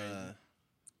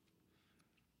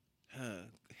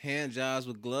 Hand jobs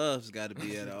with gloves got to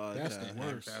be at an all-time That's the high.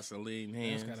 worst. Vaseline That's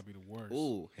hands. got to be the worst.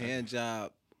 Ooh, hand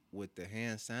job with the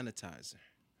hand sanitizer.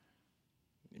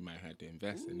 You might have to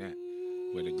invest in that.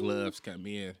 Where the gloves come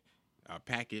in, a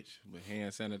package with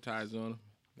hand sanitizer on them.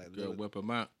 Like Girl little- whip them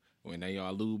out when they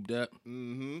all lubed up.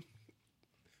 Mm-hmm. See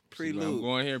where I'm Prelude.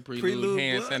 going here, prelude Prelude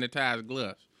hand what? sanitized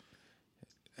gloves.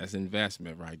 That's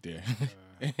investment right there.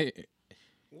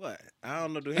 What? I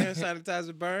don't know. Do hand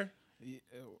sanitizer burn? Yeah,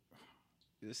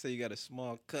 Just say you got a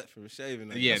small cut from shaving.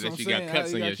 them. Yeah, that's what that I'm you got saying. cuts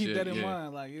You on gotta your keep shit, that in yeah.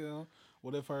 mind. Like, you know,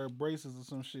 what if her braces or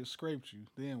some shit scraped you?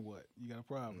 Then what? You got a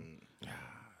problem.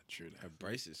 True Her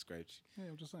braces scraped you. Yeah,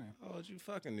 I'm just saying. Oh, what you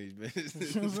fucking these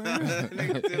bitches? You know what I'm saying?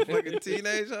 Nigga still fucking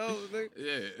teenage hoes, nigga.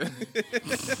 Yeah.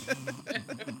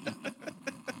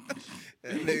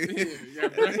 That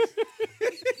nigga-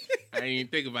 I ain't even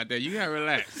think about that. You gotta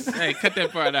relax. Hey, cut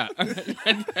that part out. Gotta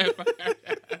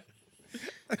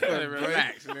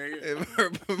relax, nigga. If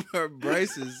her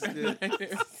braces.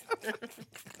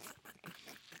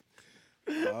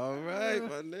 All right,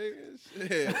 my nigga.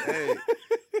 Shit, hey.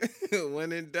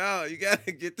 When in doubt, you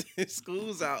gotta get the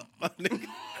schools out, my nigga.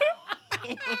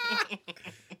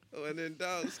 When in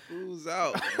doubt, schools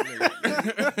out. My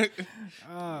nigga.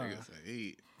 Nigga say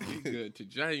he good to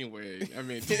January. I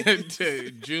mean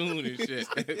to June and shit.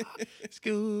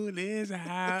 School is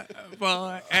out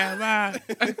forever.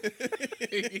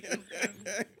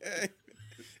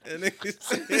 And nigga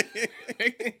say,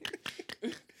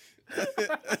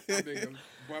 Nigga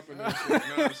bumping that shit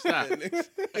nonstop.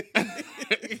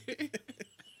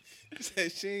 say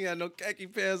she ain't got no khaki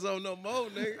pants on no more,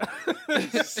 nigga.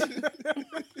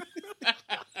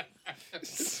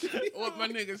 What my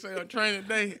nigga say on training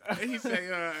day? He say,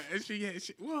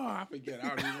 whoa, I forget.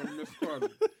 I don't even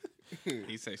misquote him.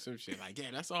 He say some shit like, yeah,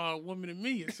 that's all woman to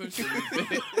me. Or some shit he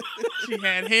said. She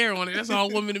had hair on it. That's all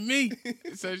woman to me.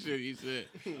 Some shit he said.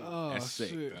 Oh, That's sick.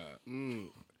 shit.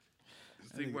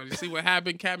 See what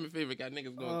happened? Cabin fever got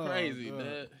niggas going Oh, crazy, God.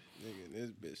 man. Nigga,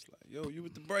 this bitch like, yo, you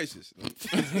with the braces.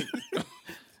 I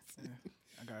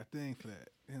got a thing for that.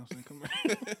 You know what I'm saying? Come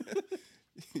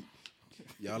here.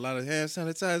 Y'all a lot of hand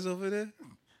sanitizer over there?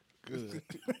 Good.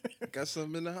 Got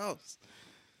something in the house.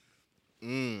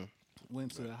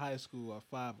 Went to the high school at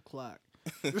 5 o'clock.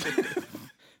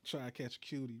 Try to catch a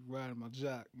cutie, riding my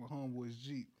jock, my homeboy's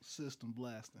Jeep, system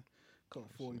blasting. Caught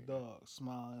 40 dogs,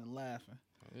 smiling and laughing.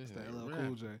 It's that LL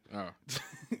Cool J. Oh,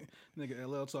 Nigga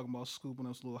LL talking about scooping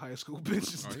us little high school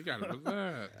bitches. he got it.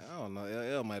 Nah, I don't know.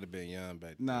 LL might have been young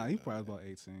back then. Nah, he probably about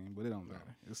 18, but it don't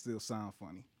matter. It still sound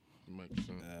funny. makes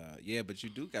sense. Yeah, but you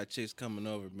do got chicks coming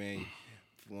over, man.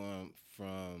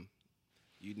 From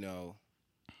you know,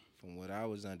 from what I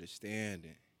was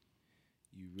understanding,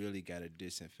 you really got to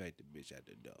disinfect the bitch at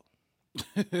the door.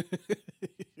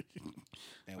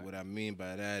 And what I mean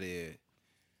by that is,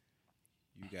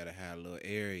 you got to have a little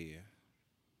area.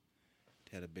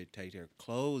 Tell the bitch take her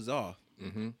clothes off.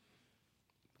 Mm-hmm.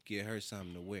 Get her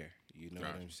something to wear. You know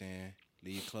what I'm saying?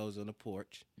 Leave your clothes on the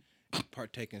porch.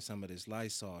 Partake in some of this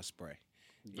Lysol spray.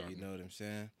 You know what I'm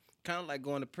saying? Kind of like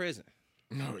going to prison.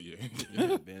 Oh yeah.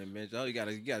 Been a minute. Oh, you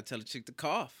gotta tell the chick to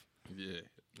cough. Yeah.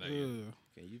 Like, Ugh.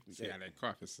 Can you see how that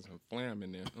cough is some phlegm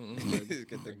in there.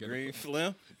 get the green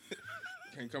phlegm?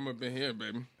 Can't come up in here,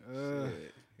 baby. Uh,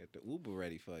 Get the Uber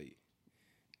ready for you.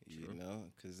 You know,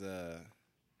 because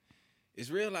it's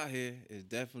real out here. It's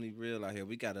definitely real out here.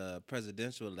 We got a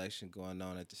presidential election going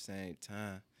on at the same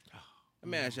time. Let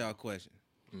me ask y'all a question.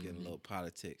 Getting a little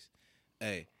politics.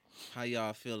 Hey, how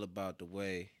y'all feel about the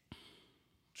way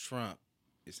Trump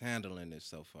is handling this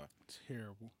so far?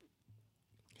 terrible.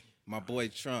 My boy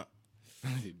Trump.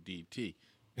 DT.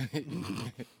 That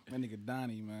nigga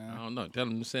Donnie, man. I don't know. Tell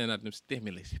them to send out them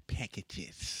stimulus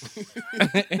packages.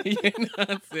 You know what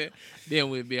I'm saying? Then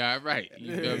we'll be all right.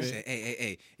 You know what I mean? Say,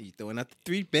 hey, you throwing out the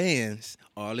 3 bands.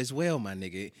 All is well, my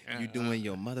nigga. You doing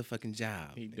your motherfucking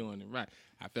job. He doing it right.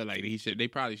 I feel like they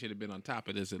probably should have been on top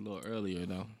of this a little earlier,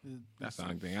 though. That's the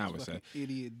only thing I would say.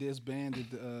 Idiot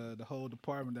disbanded the whole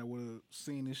department that would have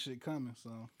seen this shit coming. So,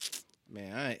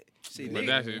 Man, I ain't see But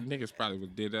niggas. niggas probably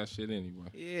would did that shit anyway.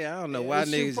 Yeah, I don't know yeah, why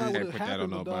this shit niggas probably is. would've put that on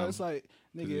happened, but, Obama. dog, it's like,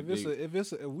 nigga,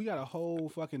 It's if we got a whole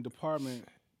fucking department.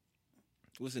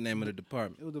 What's the name of the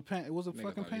department? It was a Niggas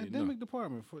fucking don't even pandemic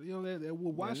department for that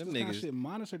will watch them this kind of niggas- shit,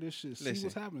 monitor this shit, see Listen.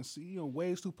 what's happening, see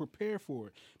ways to prepare for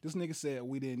it. This nigga said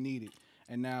we didn't need it,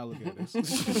 and now look at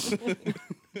this.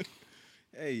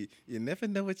 Hey, you never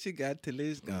know what you got till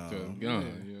it's gone. Gone, you know what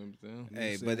I'm saying?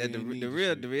 Hey, said but we the ain't need the the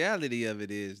real shit. the reality of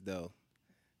it is though,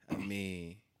 I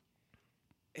mean,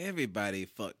 everybody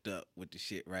fucked up with the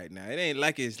shit right now. It ain't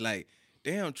like it's like,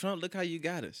 damn, Trump, look how you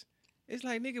got us. It's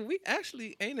like, nigga, we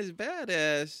actually ain't as bad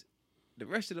as the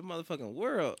rest of the motherfucking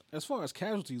world As far as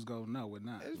casualties go, no, we're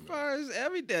not. as far as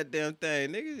every goddamn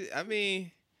thing, nigga. I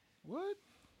mean, What?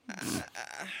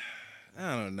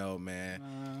 I don't know, man.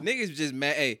 Nah. Niggas just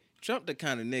mad. Hey, Trump the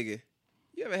kind of nigga.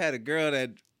 You ever had a girl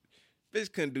that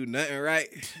bitch couldn't do nothing right?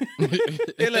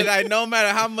 It look like no matter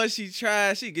how much she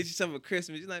tries, she get you something for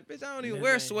Christmas. She's like, bitch, I don't even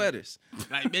wear sweaters.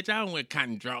 Like, bitch, I don't wear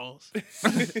cotton drawers.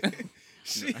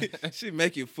 She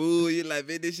make you food. You like,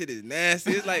 bitch, this shit is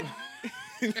nasty. It's like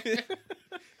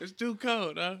It's too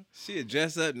cold, huh? she'll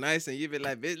dress up nice and you be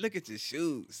like, bitch, look at your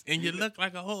shoes. And you look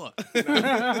like a whore.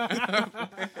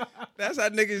 That's how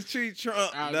niggas treat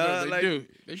Trump. I dawg. know they Like, do.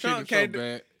 They treat Trump him so can't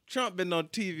bad. Trump been on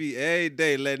TV every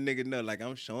day letting niggas know, like,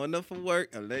 I'm showing up for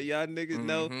work. I let y'all niggas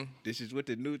know Mhm. this is what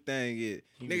the new thing is.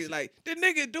 He Niggas was- like, the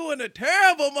nigga doing a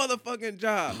terrible motherfucking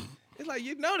job. It's like,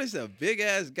 you know this a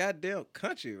big-ass goddamn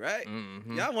country, right?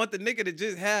 Mhm. Y'all want the nigga to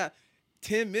just have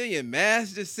 10 million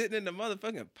masks just sitting in the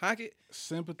motherfucking pocket?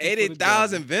 Sympathy. for the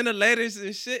 80,000 ventilators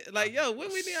and shit? Like, yo, what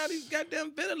we need all these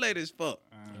goddamn ventilators for?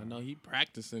 I know he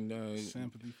practicing.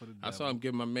 Sympathy for the devil. I saw him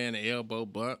give my man an elbow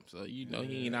bump, so you know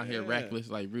he ain't out here Yeah. reckless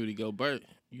like Rudy Gobert.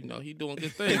 You know he doing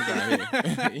good things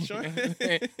out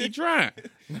here. He trying.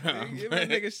 Give that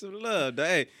nigga some love. Dawg.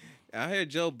 Hey, I hear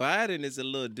Joe Biden is a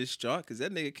little distraught because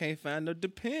that nigga can't find no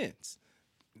Depends.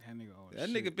 That nigga, oh, That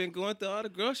shit. nigga been going through all the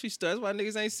grocery stores. That's why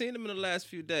niggas ain't seen him in the last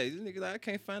few days. This nigga like, I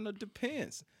can't find no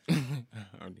Depends. I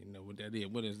don't even know what that is.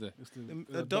 What is that? It's the Them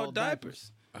adult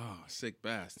diapers. Oh, sick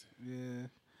bastard. Yeah.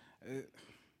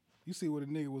 You see where the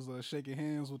nigga was shaking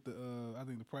hands with the, I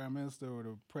think the prime minister or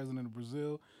the president of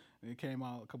Brazil, and it came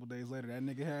out a couple days later. That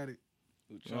nigga had it.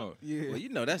 Oh, Yeah. Well, you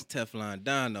know that's Teflon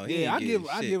Don though. He Yeah, ain't getting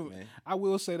shit, man. I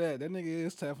will say that nigga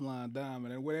is Teflon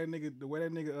Diamond, and the way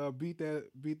that nigga beat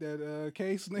that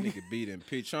case, nigga. Nigga beat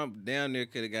impeached. Trump down there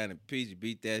could have got impeached.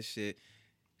 Beat that shit.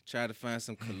 Try to find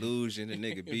some collusion. The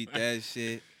nigga beat that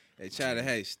shit. They try to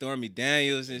hey Stormy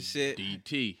Daniels and shit.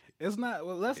 DT. It's not.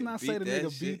 Well, let's not say Beat the that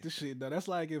nigga shit. beat the shit though. That's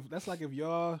like if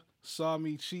y'all saw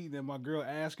me cheating and my girl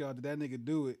asked y'all did that nigga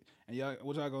do it, and y'all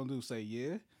what y'all gonna do? Say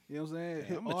yeah. You know what I'm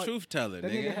saying? I'm a truth teller,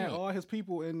 That nigga. nigga had all his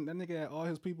people in. That nigga had all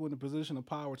his people in the position of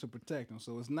power to protect him.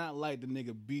 So it's not like the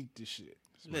nigga beat the shit.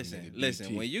 Listen, nigga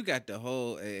DT. when you got the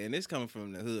whole, and it's coming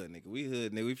from the hood, nigga. We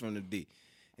hood, nigga. We from the D,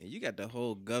 and you got the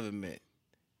whole government,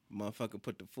 motherfucker.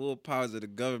 Put the full powers of the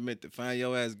government to find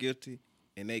your ass guilty,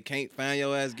 and they can't find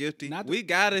your ass guilty. Not the- We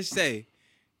gotta say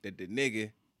that the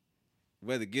nigga,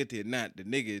 whether guilty or not, the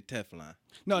nigga is Teflon.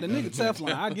 No, the nigga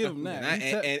Teflon. I give him that. And,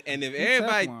 He te- and if he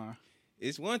everybody, Teflon.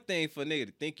 it's one thing for a nigga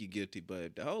to think you guilty, but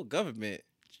if the whole government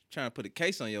trying to put a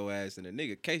case on your ass and the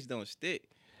nigga case don't stick,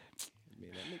 I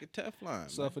mean that nigga Teflon.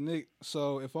 So man. if a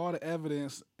nigga, if all the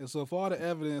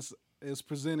evidence is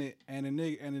presented and the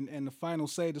nigga and the final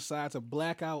say decides to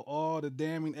black out all the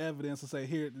damning evidence and say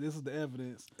here this is the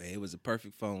evidence. Hey, it was a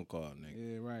perfect phone call, nigga.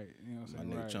 Yeah, right. You know what My I'm nigga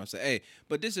saying? Right. Trump said, hey,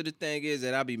 but this is the thing is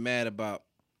that I be mad about,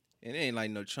 and it ain't like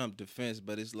no Trump defense,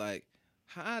 but it's like,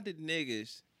 how did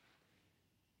niggas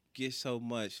get so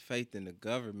much faith in the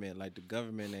government? Like the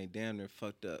government ain't damn near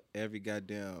fucked up every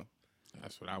goddamn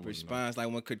That's what I would response. Like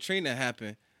when Katrina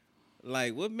happened,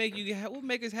 like what make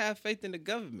us have faith in the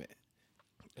government?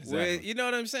 Where, you know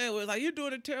what I'm saying? Where, like, you're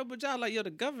doing a terrible job. Like, yo,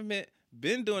 the government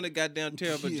been doing a goddamn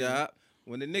terrible job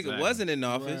when the nigga wasn't in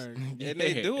office. Right. And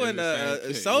they doing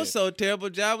a so terrible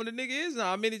job when the nigga is in.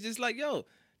 I mean, it's just like, yo,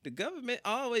 the government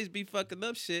always be fucking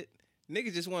up shit.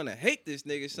 Niggas just want to hate this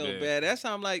nigga so bad. That's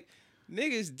how I'm like,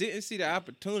 niggas didn't see the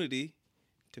opportunity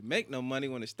to make no money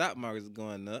when the stock market is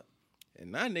going up.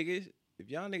 And now, niggas, if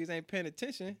y'all niggas ain't paying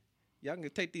attention, y'all can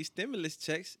take these stimulus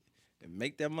checks and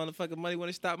make that motherfucking money when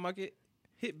the stock market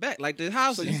hit back like the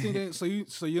house. So you think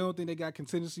so you don't think they got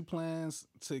contingency plans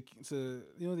to you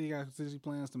don't think they got contingency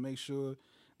plans to make sure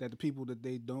that the people that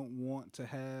they don't want to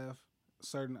have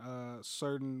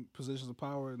certain positions of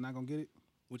power are not gonna get it?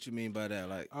 What you mean by that?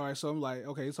 Like, all right, so I'm like,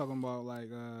 okay, you're talking about like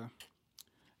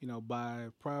buy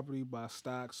property, buy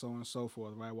stocks, so on and so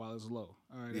forth, right? While it's low.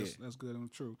 All right, that's good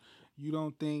and true. You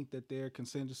don't think that there are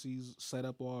contingencies set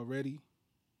up already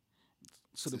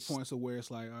to the point to where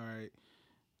it's like, all right,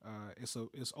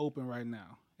 it's open right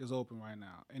now. It's open right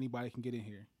now. Anybody can get in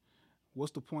here.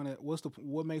 What's the point?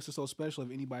 What makes it so special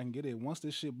if anybody can get in? Once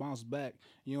this shit bounces back,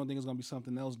 you don't think it's gonna be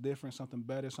something else different, something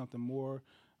better, something more?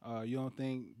 You don't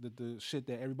think that the shit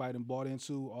that everybody done bought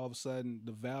into, all of a sudden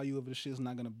the value of the shit is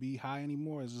not gonna be high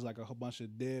anymore? It's just like a whole bunch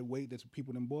of dead weight that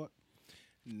people done bought?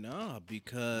 No,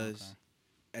 because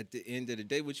at the end of the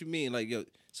day, what you mean? Like, yo,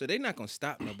 so they not gonna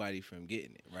stop nobody from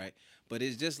getting it, right? But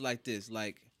it's just like this,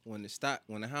 like when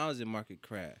the housing market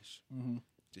crashed,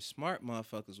 the smart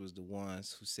motherfuckers was the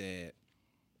ones who said,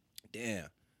 damn,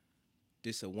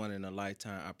 this a one in a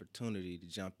lifetime opportunity to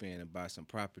jump in and buy some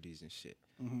properties and shit.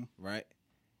 Right?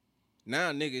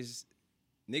 Now niggas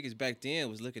back then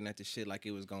was looking at the shit like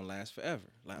it was gonna last forever.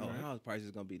 Like, house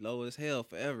prices gonna be low as hell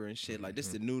forever and shit. Like, this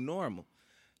is the new normal.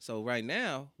 So right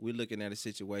now, we're looking at a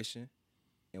situation,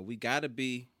 and we gotta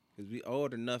be, because we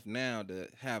old enough now to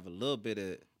have a little bit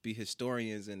of, be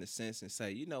historians in a sense and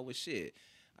say, you know what, shit,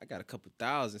 I got a couple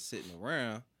thousand sitting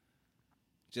around,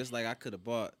 just like I could have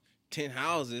bought 10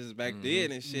 houses back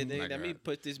then and shit. Let me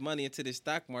put this money into the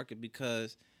stock market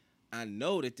because I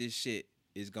know that this shit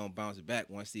is gonna bounce back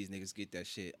once these niggas get that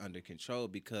shit under control,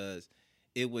 because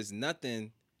it was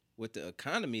nothing with the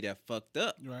economy that fucked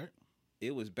up. Right.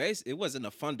 It was it wasn't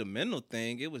a fundamental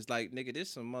thing. It was like, nigga,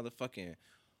 this some motherfucking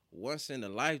once in a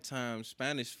lifetime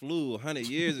Spanish flu 100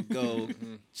 years ago,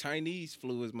 Chinese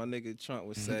flu, as my nigga Trump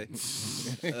would say.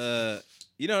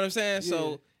 You know what I'm saying? Yeah.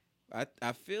 So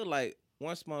I feel like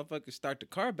once motherfuckers start the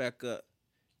car back up,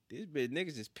 this bitch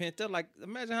niggas is pent up. Like,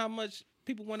 imagine how much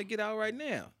people want to get out right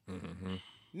now.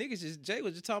 Niggas Jay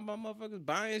was just talking about motherfuckers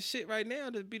buying shit right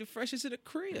now to be the freshest in the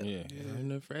crib. Yeah. I'm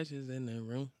the freshest in the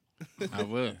room. I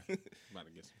would. About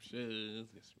to get some shoes,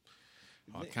 get some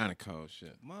all kind of cold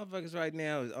shit. Motherfuckers right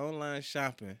now is online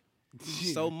shopping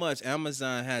so much.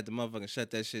 Amazon had the motherfucking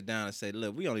shut that shit down and say,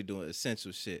 look, we only doing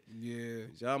essential shit. Yeah.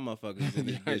 Y'all motherfuckers in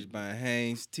this bitch buying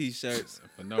Hanes t-shirts.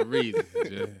 For no reason.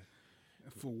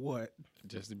 For what?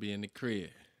 Just to be in the crib.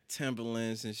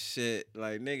 Timberlands and shit.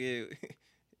 Like, nigga,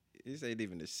 this ain't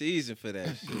even the season for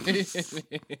that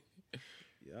shit.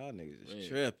 Y'all niggas is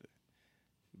tripping.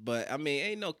 But, I mean,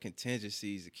 ain't no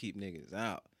contingencies to keep niggas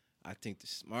out. I think the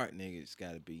smart niggas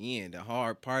got to be in. The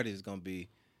hard part is going to be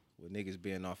with niggas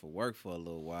being off of work for a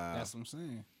little while. That's what I'm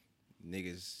saying.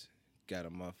 Niggas got a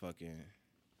motherfucking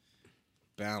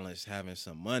balance having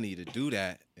some money to do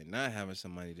that and not having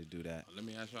some money to do that. Let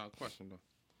me ask y'all a question, though.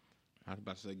 I was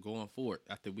about to say, going forward,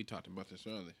 after we talked about this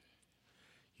earlier,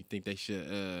 you think they should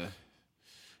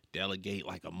delegate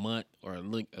like a month or at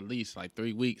least like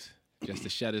 3 weeks just to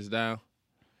shut us down?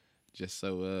 Just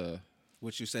so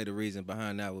what you say the reason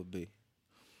behind that would be?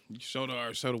 So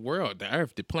the world, the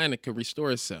earth, the planet could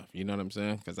restore itself. You know what I'm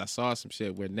saying? Because I saw some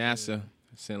shit where NASA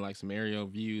sent like some aerial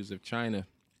views of China.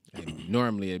 And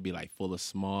normally it'd be like full of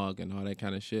smog and all that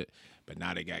kind of shit. But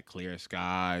now they got clear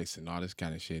skies and all this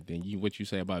kind of shit. Then what you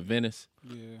say about Venice?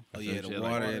 Yeah. Oh yeah, the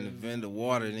water and the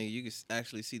water, nigga, you can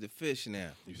actually see the fish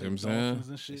now. You see what I'm saying?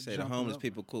 They say the homeless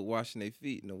people quit washing their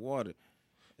feet in the water.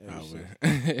 That's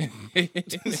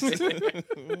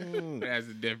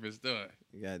a different story.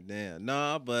 Goddamn.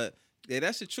 Nah, but yeah,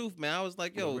 that's the truth, man. I was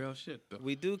like, yo, real shit, though.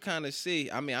 We do kind of see.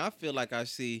 I mean, I feel like I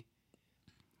see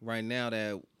right now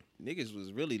that niggas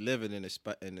was really living in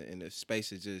a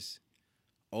space of just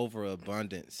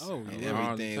overabundance. Oh, and yeah.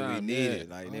 everything we needed.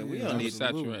 Like, we don't need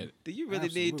saturated. Do you really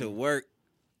need to work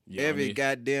every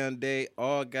goddamn day,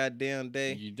 all goddamn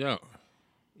day? You don't.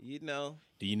 You know.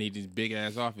 Do you need these big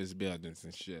ass office buildings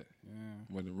and shit? Yeah.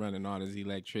 When they're running all this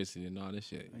electricity and all this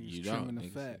shit. You don't. The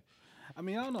fat. I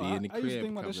mean, I don't know. Be in the I used to crib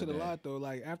think about this shit a couple of lot though.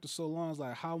 Like after so long, it's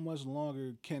like how much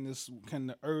longer can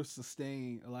the Earth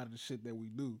sustain a lot of the shit that we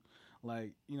do?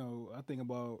 Like I think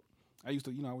about I used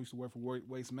to work for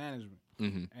waste management,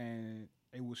 and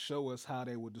it would show us how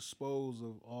they would dispose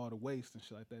of all the waste and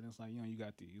shit like that. And it's like you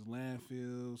got these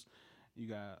landfills, you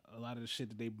got a lot of the shit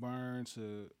that they burn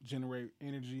to generate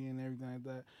energy and everything like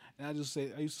that. And I used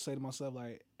to say to myself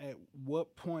like, at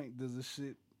what point does this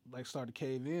shit like start to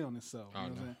cave in on itself? You know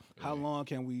what I'm saying? How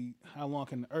long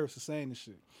can the Earth sustain this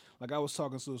shit? Like I was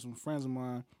talking to some friends of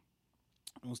mine,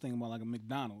 I was thinking about like a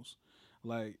McDonald's.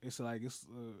 Like it's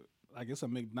a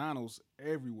McDonald's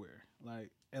everywhere. Like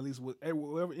at least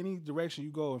wherever any direction you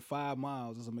go in 5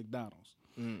 miles is a McDonald's.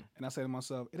 And I say to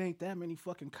myself, it ain't that many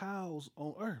fucking cows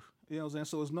on Earth. You know what I'm saying?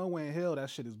 So there's no way in hell that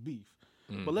shit is beef.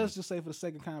 But let's just say for the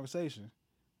sake of conversation,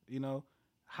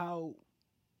 how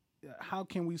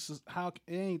can we how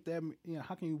can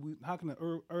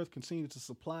the Earth continue to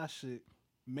supply shit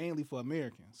mainly for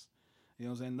Americans? You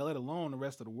know what I'm saying? Let alone the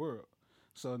rest of the world.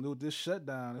 So with this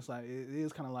shutdown, it's like it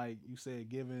is kind of like you said,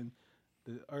 giving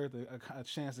the Earth a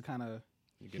chance to kind of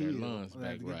get their lungs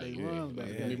back, right? Lungs back.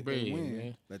 Let me breathe,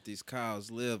 man. Let these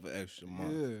cows live an extra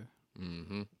month. Yeah.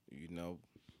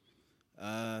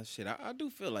 Shit, I do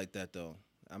feel like that though.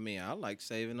 I mean, I like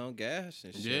saving on gas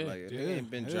and shit. Yeah. Like I ain't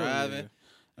been driving.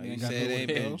 Like you said, ain't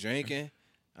been drinking.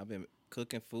 I've been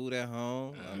cooking food at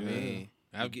home. I mean,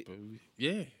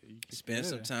 spend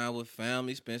some time with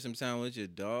family. Spend some time with your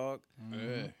dog.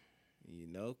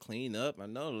 Clean up. I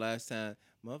know the last time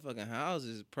motherfucking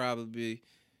houses probably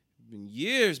been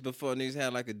years before niggas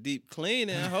had like a deep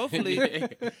cleaning. Hopefully,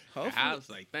 I was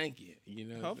like, thank you.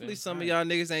 Hopefully some of y'all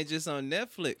niggas ain't just on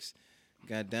Netflix.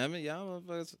 God damn it, y'all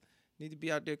motherfuckers need to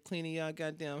be out there cleaning y'all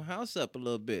goddamn house up a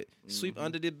little bit. Sweep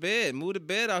under the bed. Move the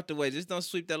bed out the way. Just don't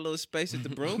sweep that little space that the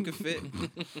broom can fit.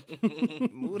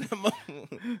 Move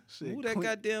that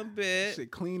goddamn bed.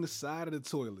 Shit, clean the side of the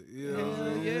toilet. You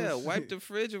know Yeah. Wipe the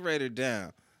refrigerator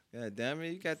down. God damn it.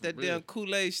 You got that damn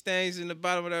Kool-Aid stains in the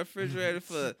bottom of that refrigerator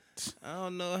for I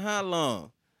don't know how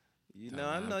long.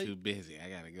 I'm too busy. I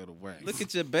gotta go to work. Look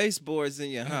at your baseboards in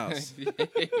your house.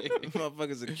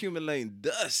 Motherfuckers accumulating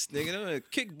dust, nigga. Them are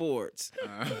kickboards.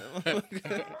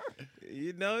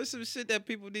 It's some shit that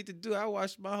people need to do. I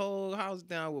washed my whole house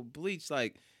down with bleach,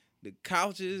 like the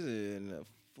couches and the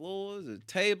floors, the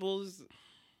tables.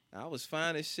 I was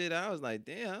fine as shit. I was like,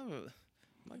 damn,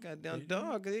 my goddamn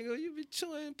dog. You be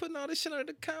chewing, putting all this shit under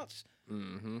the couch.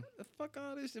 The fuck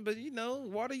all this shit. But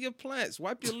water your plants,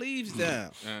 wipe your leaves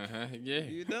down. Yeah.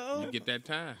 You get that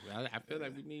time. I feel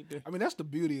like we need to. I mean, that's the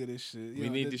beauty of this shit. We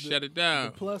need to shut it down.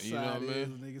 The plus side is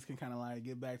niggas can kind of like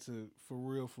get back to for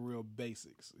real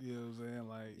basics. You know what I'm saying?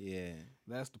 Like, yeah,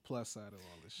 that's the plus side of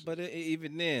all this shit. But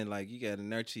even then, like, you gotta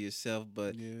nurture yourself.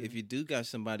 But if you do got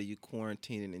somebody you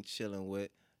quarantining and chilling with,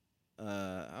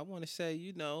 I want to say,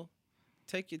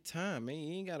 take your time, man.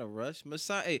 You ain't gotta rush.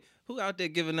 Hey, who out there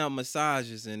giving out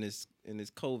massages in this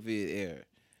COVID era?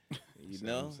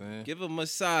 Give a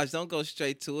massage. Don't go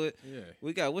straight to it. Yeah.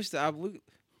 We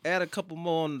add a couple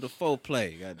more on the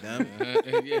foreplay. Goddamn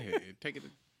it. Take it.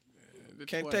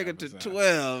 Can't take it to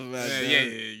 12.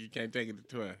 You can't take it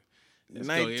to 12.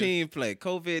 19 play.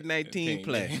 COVID-19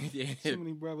 play. Too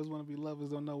many brothers want to be lovers,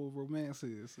 don't know what romance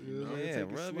is.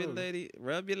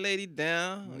 Rub your lady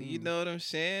down. You know what I'm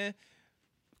saying?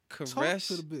 Caress.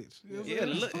 Talk to the bitch.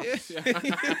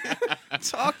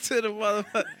 Talk to the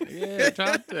motherfucker.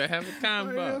 Talk to her. Have a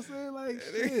combo. You know what I'm saying? Like,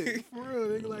 shit, for real.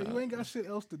 Nigga, like, you ain't got shit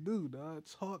else to do, dog.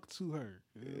 Talk to her.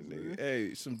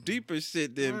 Hey, some deeper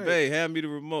shit than, bae, hand me the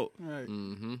remote. Right.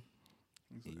 Who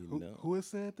has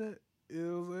said that? You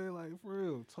know what I'm saying? Like, for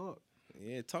real, talk.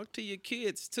 Yeah, talk to your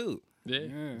kids, too. Yeah.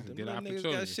 Them Get niggas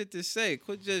opportunity. got shit to say.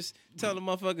 Quit just telling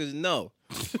motherfuckers no.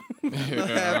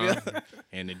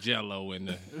 And the Jello in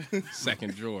the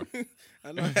second drawer.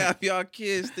 I know half y'all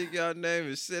kids think y'all name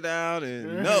is sit down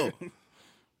and no.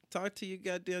 Talk to your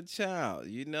goddamn child,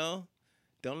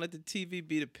 Don't let the TV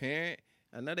be the parent.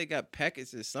 I know they got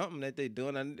packets or something that they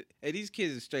doing. Hey, these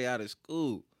kids are straight out of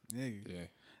school. Nigga. Yeah.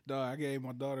 Dog, I gave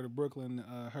my daughter to Brooklyn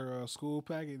her school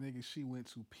packet. Nigga, she went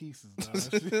to pieces, dog.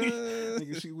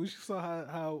 Nigga, when she saw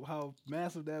how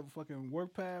massive that fucking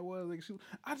work pad was, nigga,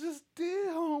 I just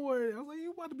did homework. I was like,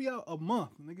 you about to be out a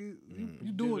month, nigga.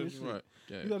 You doing this shit. Right.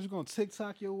 Yeah. You just gonna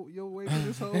TikTok your way through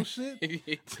this whole shit?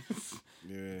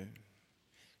 Yeah.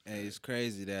 Hey, it's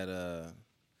crazy that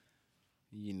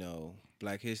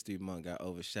Black History Month got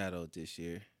overshadowed this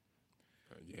year.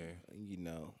 Yeah.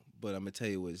 But I'm gonna tell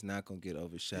you what's not gonna get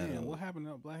overshadowed. Damn, what happened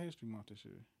to Black History Month this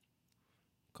year?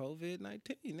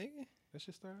 COVID-19, nigga. That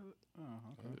shit started. Oh,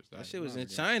 okay. That shit was in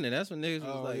China. That's when niggas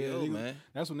was like, yo, niggas- man.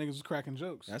 That's when niggas was cracking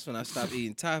jokes. That's when I stopped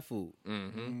eating Thai food.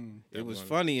 Mm-hmm. It was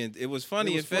funny in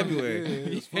February. Yeah,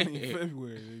 it was funny in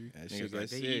February. Nigga. That Niggas shit like, got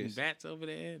they eating serious. bats over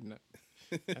there. No.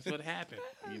 That's what happened.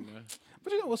 You know.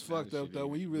 But you know what's Nah, fucked this up shit though? ain't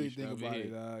When you really reached think over about here.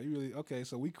 it, you really okay.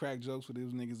 So we crack jokes with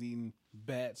those niggas eating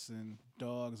bats and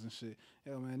dogs and shit.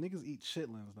 Yo, man, niggas eat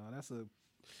chitlins, dog. That's a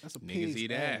Niggas pig's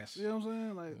eat ass. ass. You know what I'm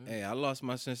saying? Like, Hey, I lost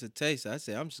my sense of taste. I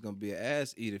said I'm just gonna be an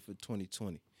ass eater for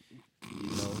 2020. You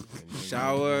know,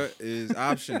 shower is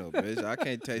optional, bitch. I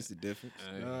can't taste the difference.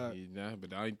 You know, but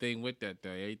the only thing with that though,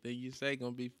 everything you say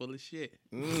gonna be full of shit.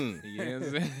 Mm. You know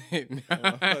what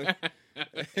I'm saying?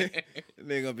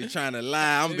 Nigga gonna be trying to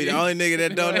lie. I'm gonna be the only nigga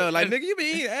that don't know. Like, nigga, you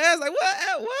been eating ass? Like,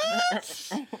 what?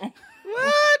 What?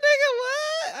 What, nigga?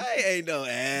 What? I ain't no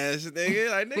ass, nigga.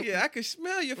 Like, nigga, I can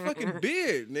smell your fucking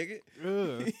beard, nigga.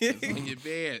 ugh. It's on your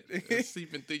bed, it's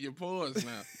seeping through your pores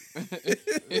now.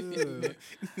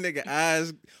 Nigga,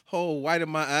 eyes, whole white of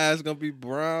my eyes gonna be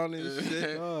brown and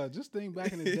shit. Just think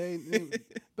back in the day.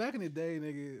 Back in the day,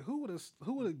 nigga, who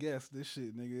would have guessed this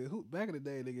shit, nigga? Back in the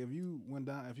day, nigga, if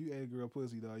you ate a girl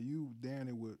pussy, dog, you damn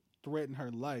it would threaten her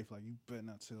life. Like, you better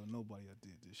not tell nobody I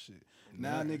did this shit.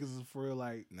 Now niggas is for real,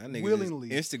 like, Now niggas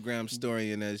willingly. is Instagram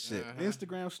story and that shit.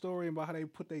 Instagram story about how they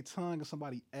put their tongue in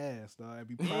somebody's ass, dog. I'd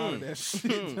be proud of that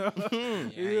shit, dog. Yeah,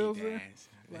 You know what I'm saying? ass.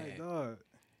 Like, Yeah. dog,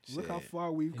 look how Shit.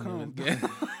 far we've come. dog.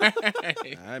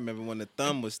 I remember when the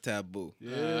thumb was taboo.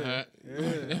 Yeah.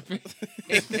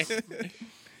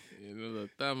 Yeah, a little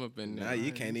thumb up in there. Now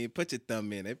you can't even put your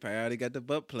thumb in. They probably already got the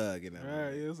butt plug in there.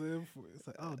 Right, you know what I'm saying? It's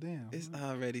like, oh, damn. It's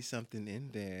already something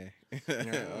in there.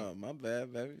 Oh, my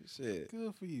bad, baby. Shit.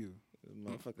 Good for you.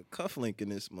 Motherfucker cufflink in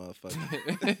this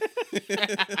motherfucker.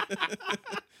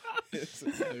 I see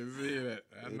that.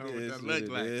 I know what is that what look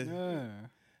it like. is. Yeah.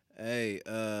 Hey,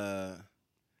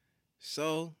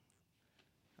 so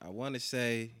I want to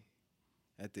say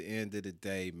at the end of the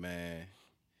day, man,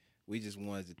 we just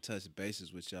wanted to touch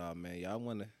bases with y'all, man. Y'all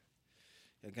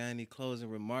got any closing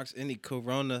remarks? Any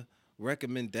Corona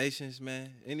recommendations,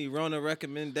 man? Any Rona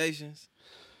recommendations?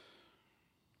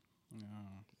 Yeah.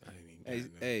 I ain't even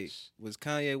got Hey, was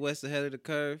Kanye West ahead of the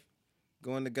curve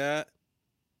going to God?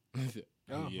 Oh,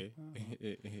 Oh. yeah.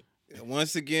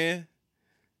 Once again,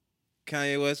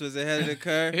 Kanye West was ahead of the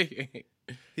curve.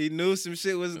 He knew some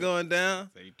shit was going down.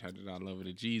 So he turned it all over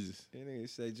to Jesus. And he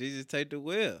say, Jesus, take the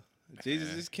wheel.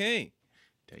 Jesus is king.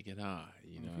 Take it hard.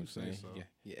 You know If what you I'm say saying? so. Yeah.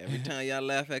 Yeah, every time y'all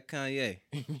laugh at Kanye.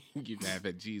 You laugh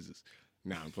at Jesus.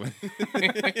 Nah, I'm playing.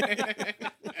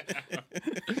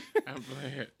 I'm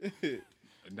playing.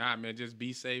 Nah, man, just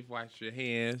be safe. Wash your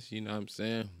hands. You know what I'm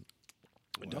saying?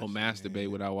 Don't masturbate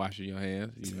without washing your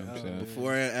hands. You know what I'm saying?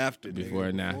 Before and after. nigga. Before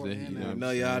and after. Before You and know I what I'm know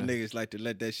y'all saying? niggas like to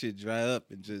let that shit dry up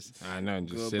and just I know, and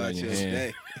go just sit about on your your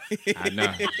hand. day. I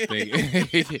know.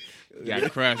 you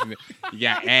got crust. You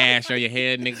got ash on your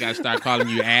head. Nigga got to start calling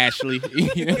you Ashley.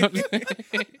 You know what I'm saying?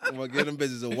 I'm gonna give them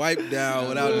bitches a wipe down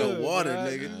without no water,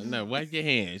 right. nigga. No, wipe your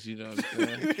hands. You know what I'm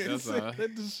saying? That's all.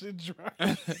 Let this shit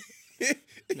dry.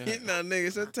 You know,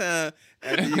 nigga, sometimes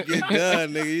after you get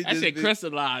done, nigga, you That just shit be,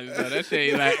 crystallized, though. That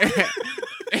shit like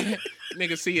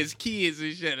nigga see his kids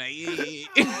and shit like, yeah.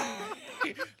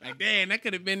 Like, damn, that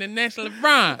could have been the next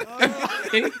LeBron.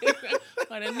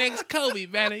 Or the next Kobe,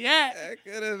 better yet. that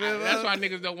could have been. That's why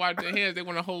niggas don't wash their hands. They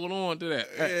want to hold on to that.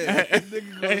 Yeah.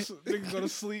 Nigga go to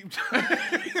sleep.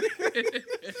 I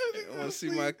want to see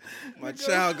my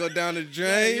child go down the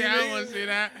drain. Yeah, I nigga. want to see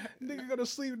that. Nigga go to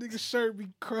sleep. Nigga shirt be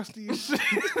crusty and shit.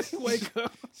 Wake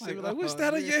up. She be like, what's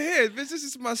that on your head, bitch? This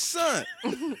is my son.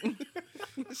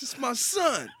 This is my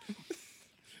son.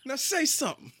 Now say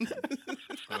something.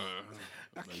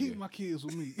 I keep my kids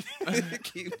with me.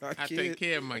 Keep my I take kids.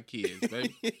 care of my kids,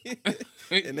 baby.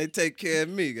 And they take care of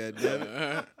me,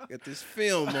 goddamn. Got this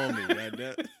film on me,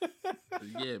 goddamn.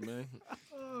 Yeah, man.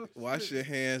 Wash your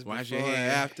hands Wash before your and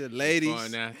hands. after. Ladies, Before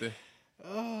and after.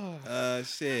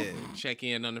 shit. Check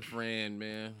in on the friend,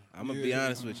 man. I'm going to be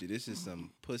honest with you. This is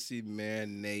some pussy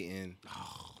marinating.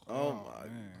 Oh, my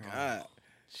man. God.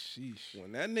 Sheesh.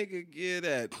 When that nigga get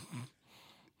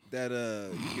that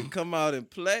you can come out and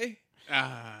play,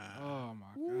 Oh my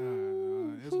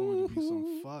god. It's going to be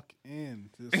some fucking.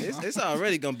 it's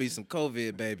already going to be some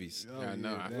COVID babies. Yeah, I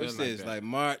know. I feel What's like this? that. Like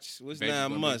March? What's Baby's 9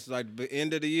 gonna months? Like the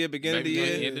end of the year, beginning of the Baby's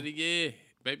year? gonna- End of the year.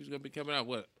 Baby's gonna be coming out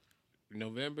what?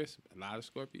 November. A lot of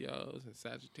Scorpios and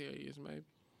Sagittarius, maybe.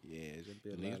 Yeah, it's gonna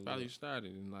be a The lot niggas of probably love.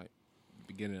 started in like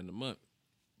beginning of the month.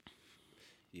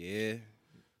 Yeah.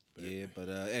 Yeah, but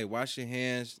hey, wash your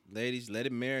hands, ladies. Let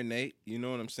it marinate. You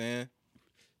know what I'm saying?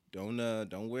 Don't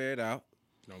wear it out.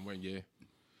 Don't worry, yeah.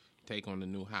 Take on a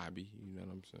new hobby. You know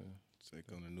what I'm saying?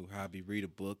 Take on a new hobby, read a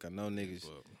book. I know niggas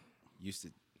used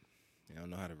to, they don't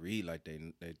know how to read like they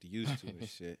used to and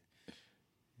shit.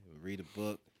 Read a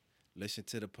book, listen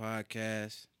to the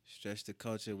podcast, Stretch the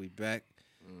Culture. We back.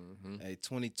 Mm-hmm. Hey,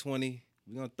 2020,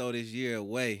 we gonna throw this year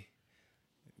away.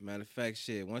 Matter of fact,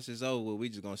 shit, once it's over, we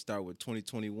just gonna start with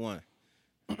 2021.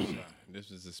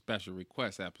 This is a special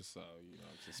request episode, you know.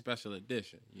 It's a special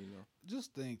edition, you know.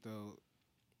 Just think though,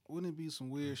 wouldn't it be some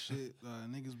weird shit?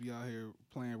 Niggas be out here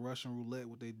playing Russian roulette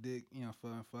with their dick, you know,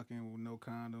 fucking with no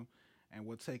condom, and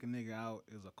what take a nigga out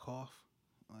is a cough.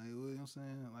 Like, you know what I'm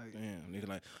saying? Like, damn, nigga,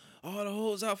 like, all the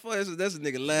hoes out for that's a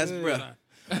nigga last breath.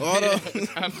 All the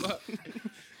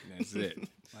that's it.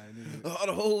 Like, nigga, all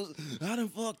the hoes I done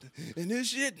fucked and this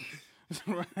shit.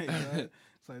 Right.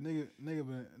 It's like nigga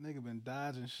been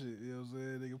dodging shit. You know what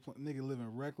I'm saying? Nigga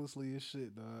living recklessly as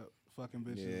shit, dog. Fucking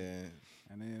bitches. Yeah.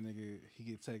 And then nigga he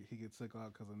get took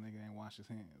out because a nigga ain't wash his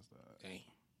hands, dog.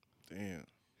 Damn.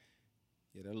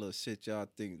 Yeah, that little shit y'all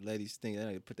think, ladies think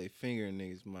they put their finger in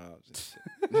niggas' mouths and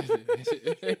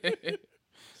shit.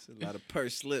 It's a lot of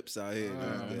pursed lips out here.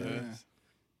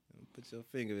 Put your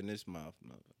finger in this mouth,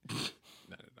 mother.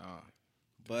 Not at all.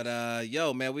 But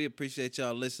yo, man, we appreciate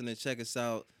y'all listening. Check us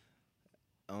out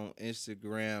on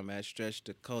Instagram at Stretch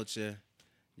the Culture.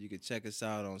 You can check us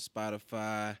out on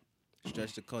Spotify,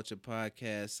 Stretch the Culture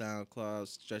Podcast, SoundCloud,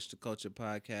 Stretch the Culture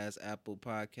Podcast, Apple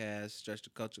Podcast, Stretch the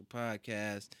Culture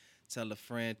Podcast. Tell a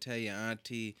friend, tell your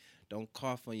auntie, don't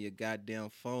cough on your goddamn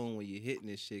phone when you're hitting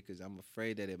this shit, because I'm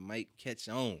afraid that it might catch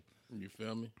on. You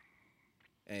feel me?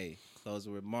 Hey,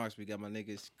 closing remarks. We got my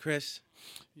niggas, Chris.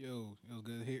 Yo, it was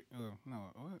good here. No,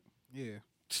 what? Yeah.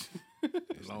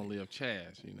 Long live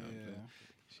Chaz, you know what I'm saying?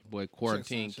 It's your boy King.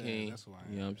 Quarantine King. That's why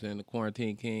you know what I'm saying? The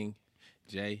Quarantine King.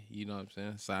 Jay, you know what I'm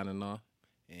saying? Signing off.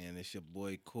 And it's your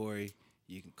boy Corey.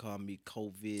 You can call me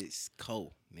COVID's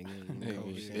Co. Nigga, you know what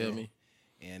I'm You saying? feel me?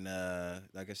 And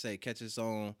like I say, catch us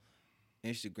on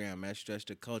Instagram at Stretch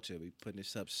the Culture. We putting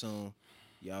this up soon.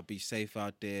 Y'all be safe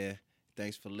out there.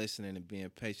 Thanks for listening and being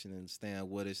patient and staying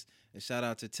with us. And shout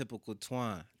out to Typical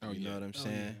Twine. You know what I'm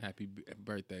saying? Yeah. Happy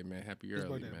birthday, man. Happy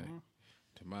early, man.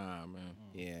 Tomorrow, man.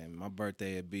 Yeah, my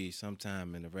birthday would be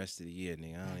sometime in the rest of the year,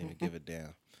 nigga. I don't even give a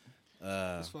damn.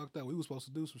 It's fucked up. We was supposed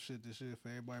to do some shit this year for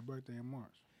everybody's birthday in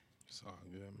March. It's all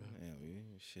good, man.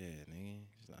 Yeah, shit, nigga.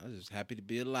 I'm just happy to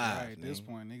be alive. Right, at this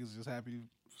point, niggas just happy to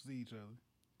see each other.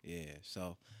 Yeah,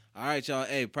 so, all right, y'all.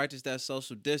 Hey, practice that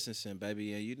social distancing,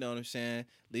 baby. And you know what I'm saying?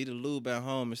 Leave the lube at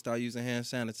home and start using hand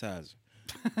sanitizer.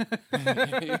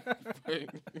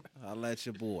 I'll let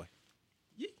your boy.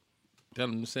 Tell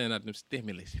them to send out them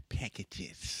stimulus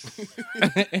packages.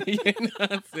 You know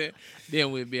what I'm saying?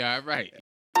 Then we'll be all right.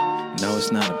 No,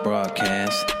 it's not a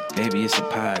broadcast. Baby, it's a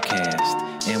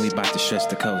podcast. And we about to stretch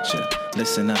the culture.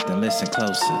 Listen up and listen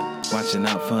closer. Watching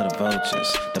out for the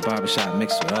vultures. The barbershop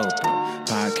mixed with Oprah.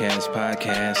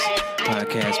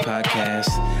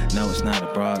 Podcast. No, it's not a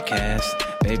broadcast.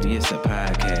 Baby, it's a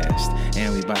podcast.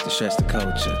 And we about to stretch the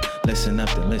culture. Listen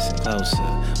up and listen closer.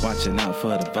 Watching out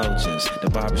for the vultures. The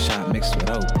barbershop mixed with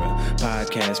Oprah.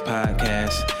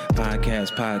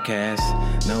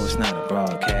 Podcast. No, it's not a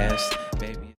broadcast.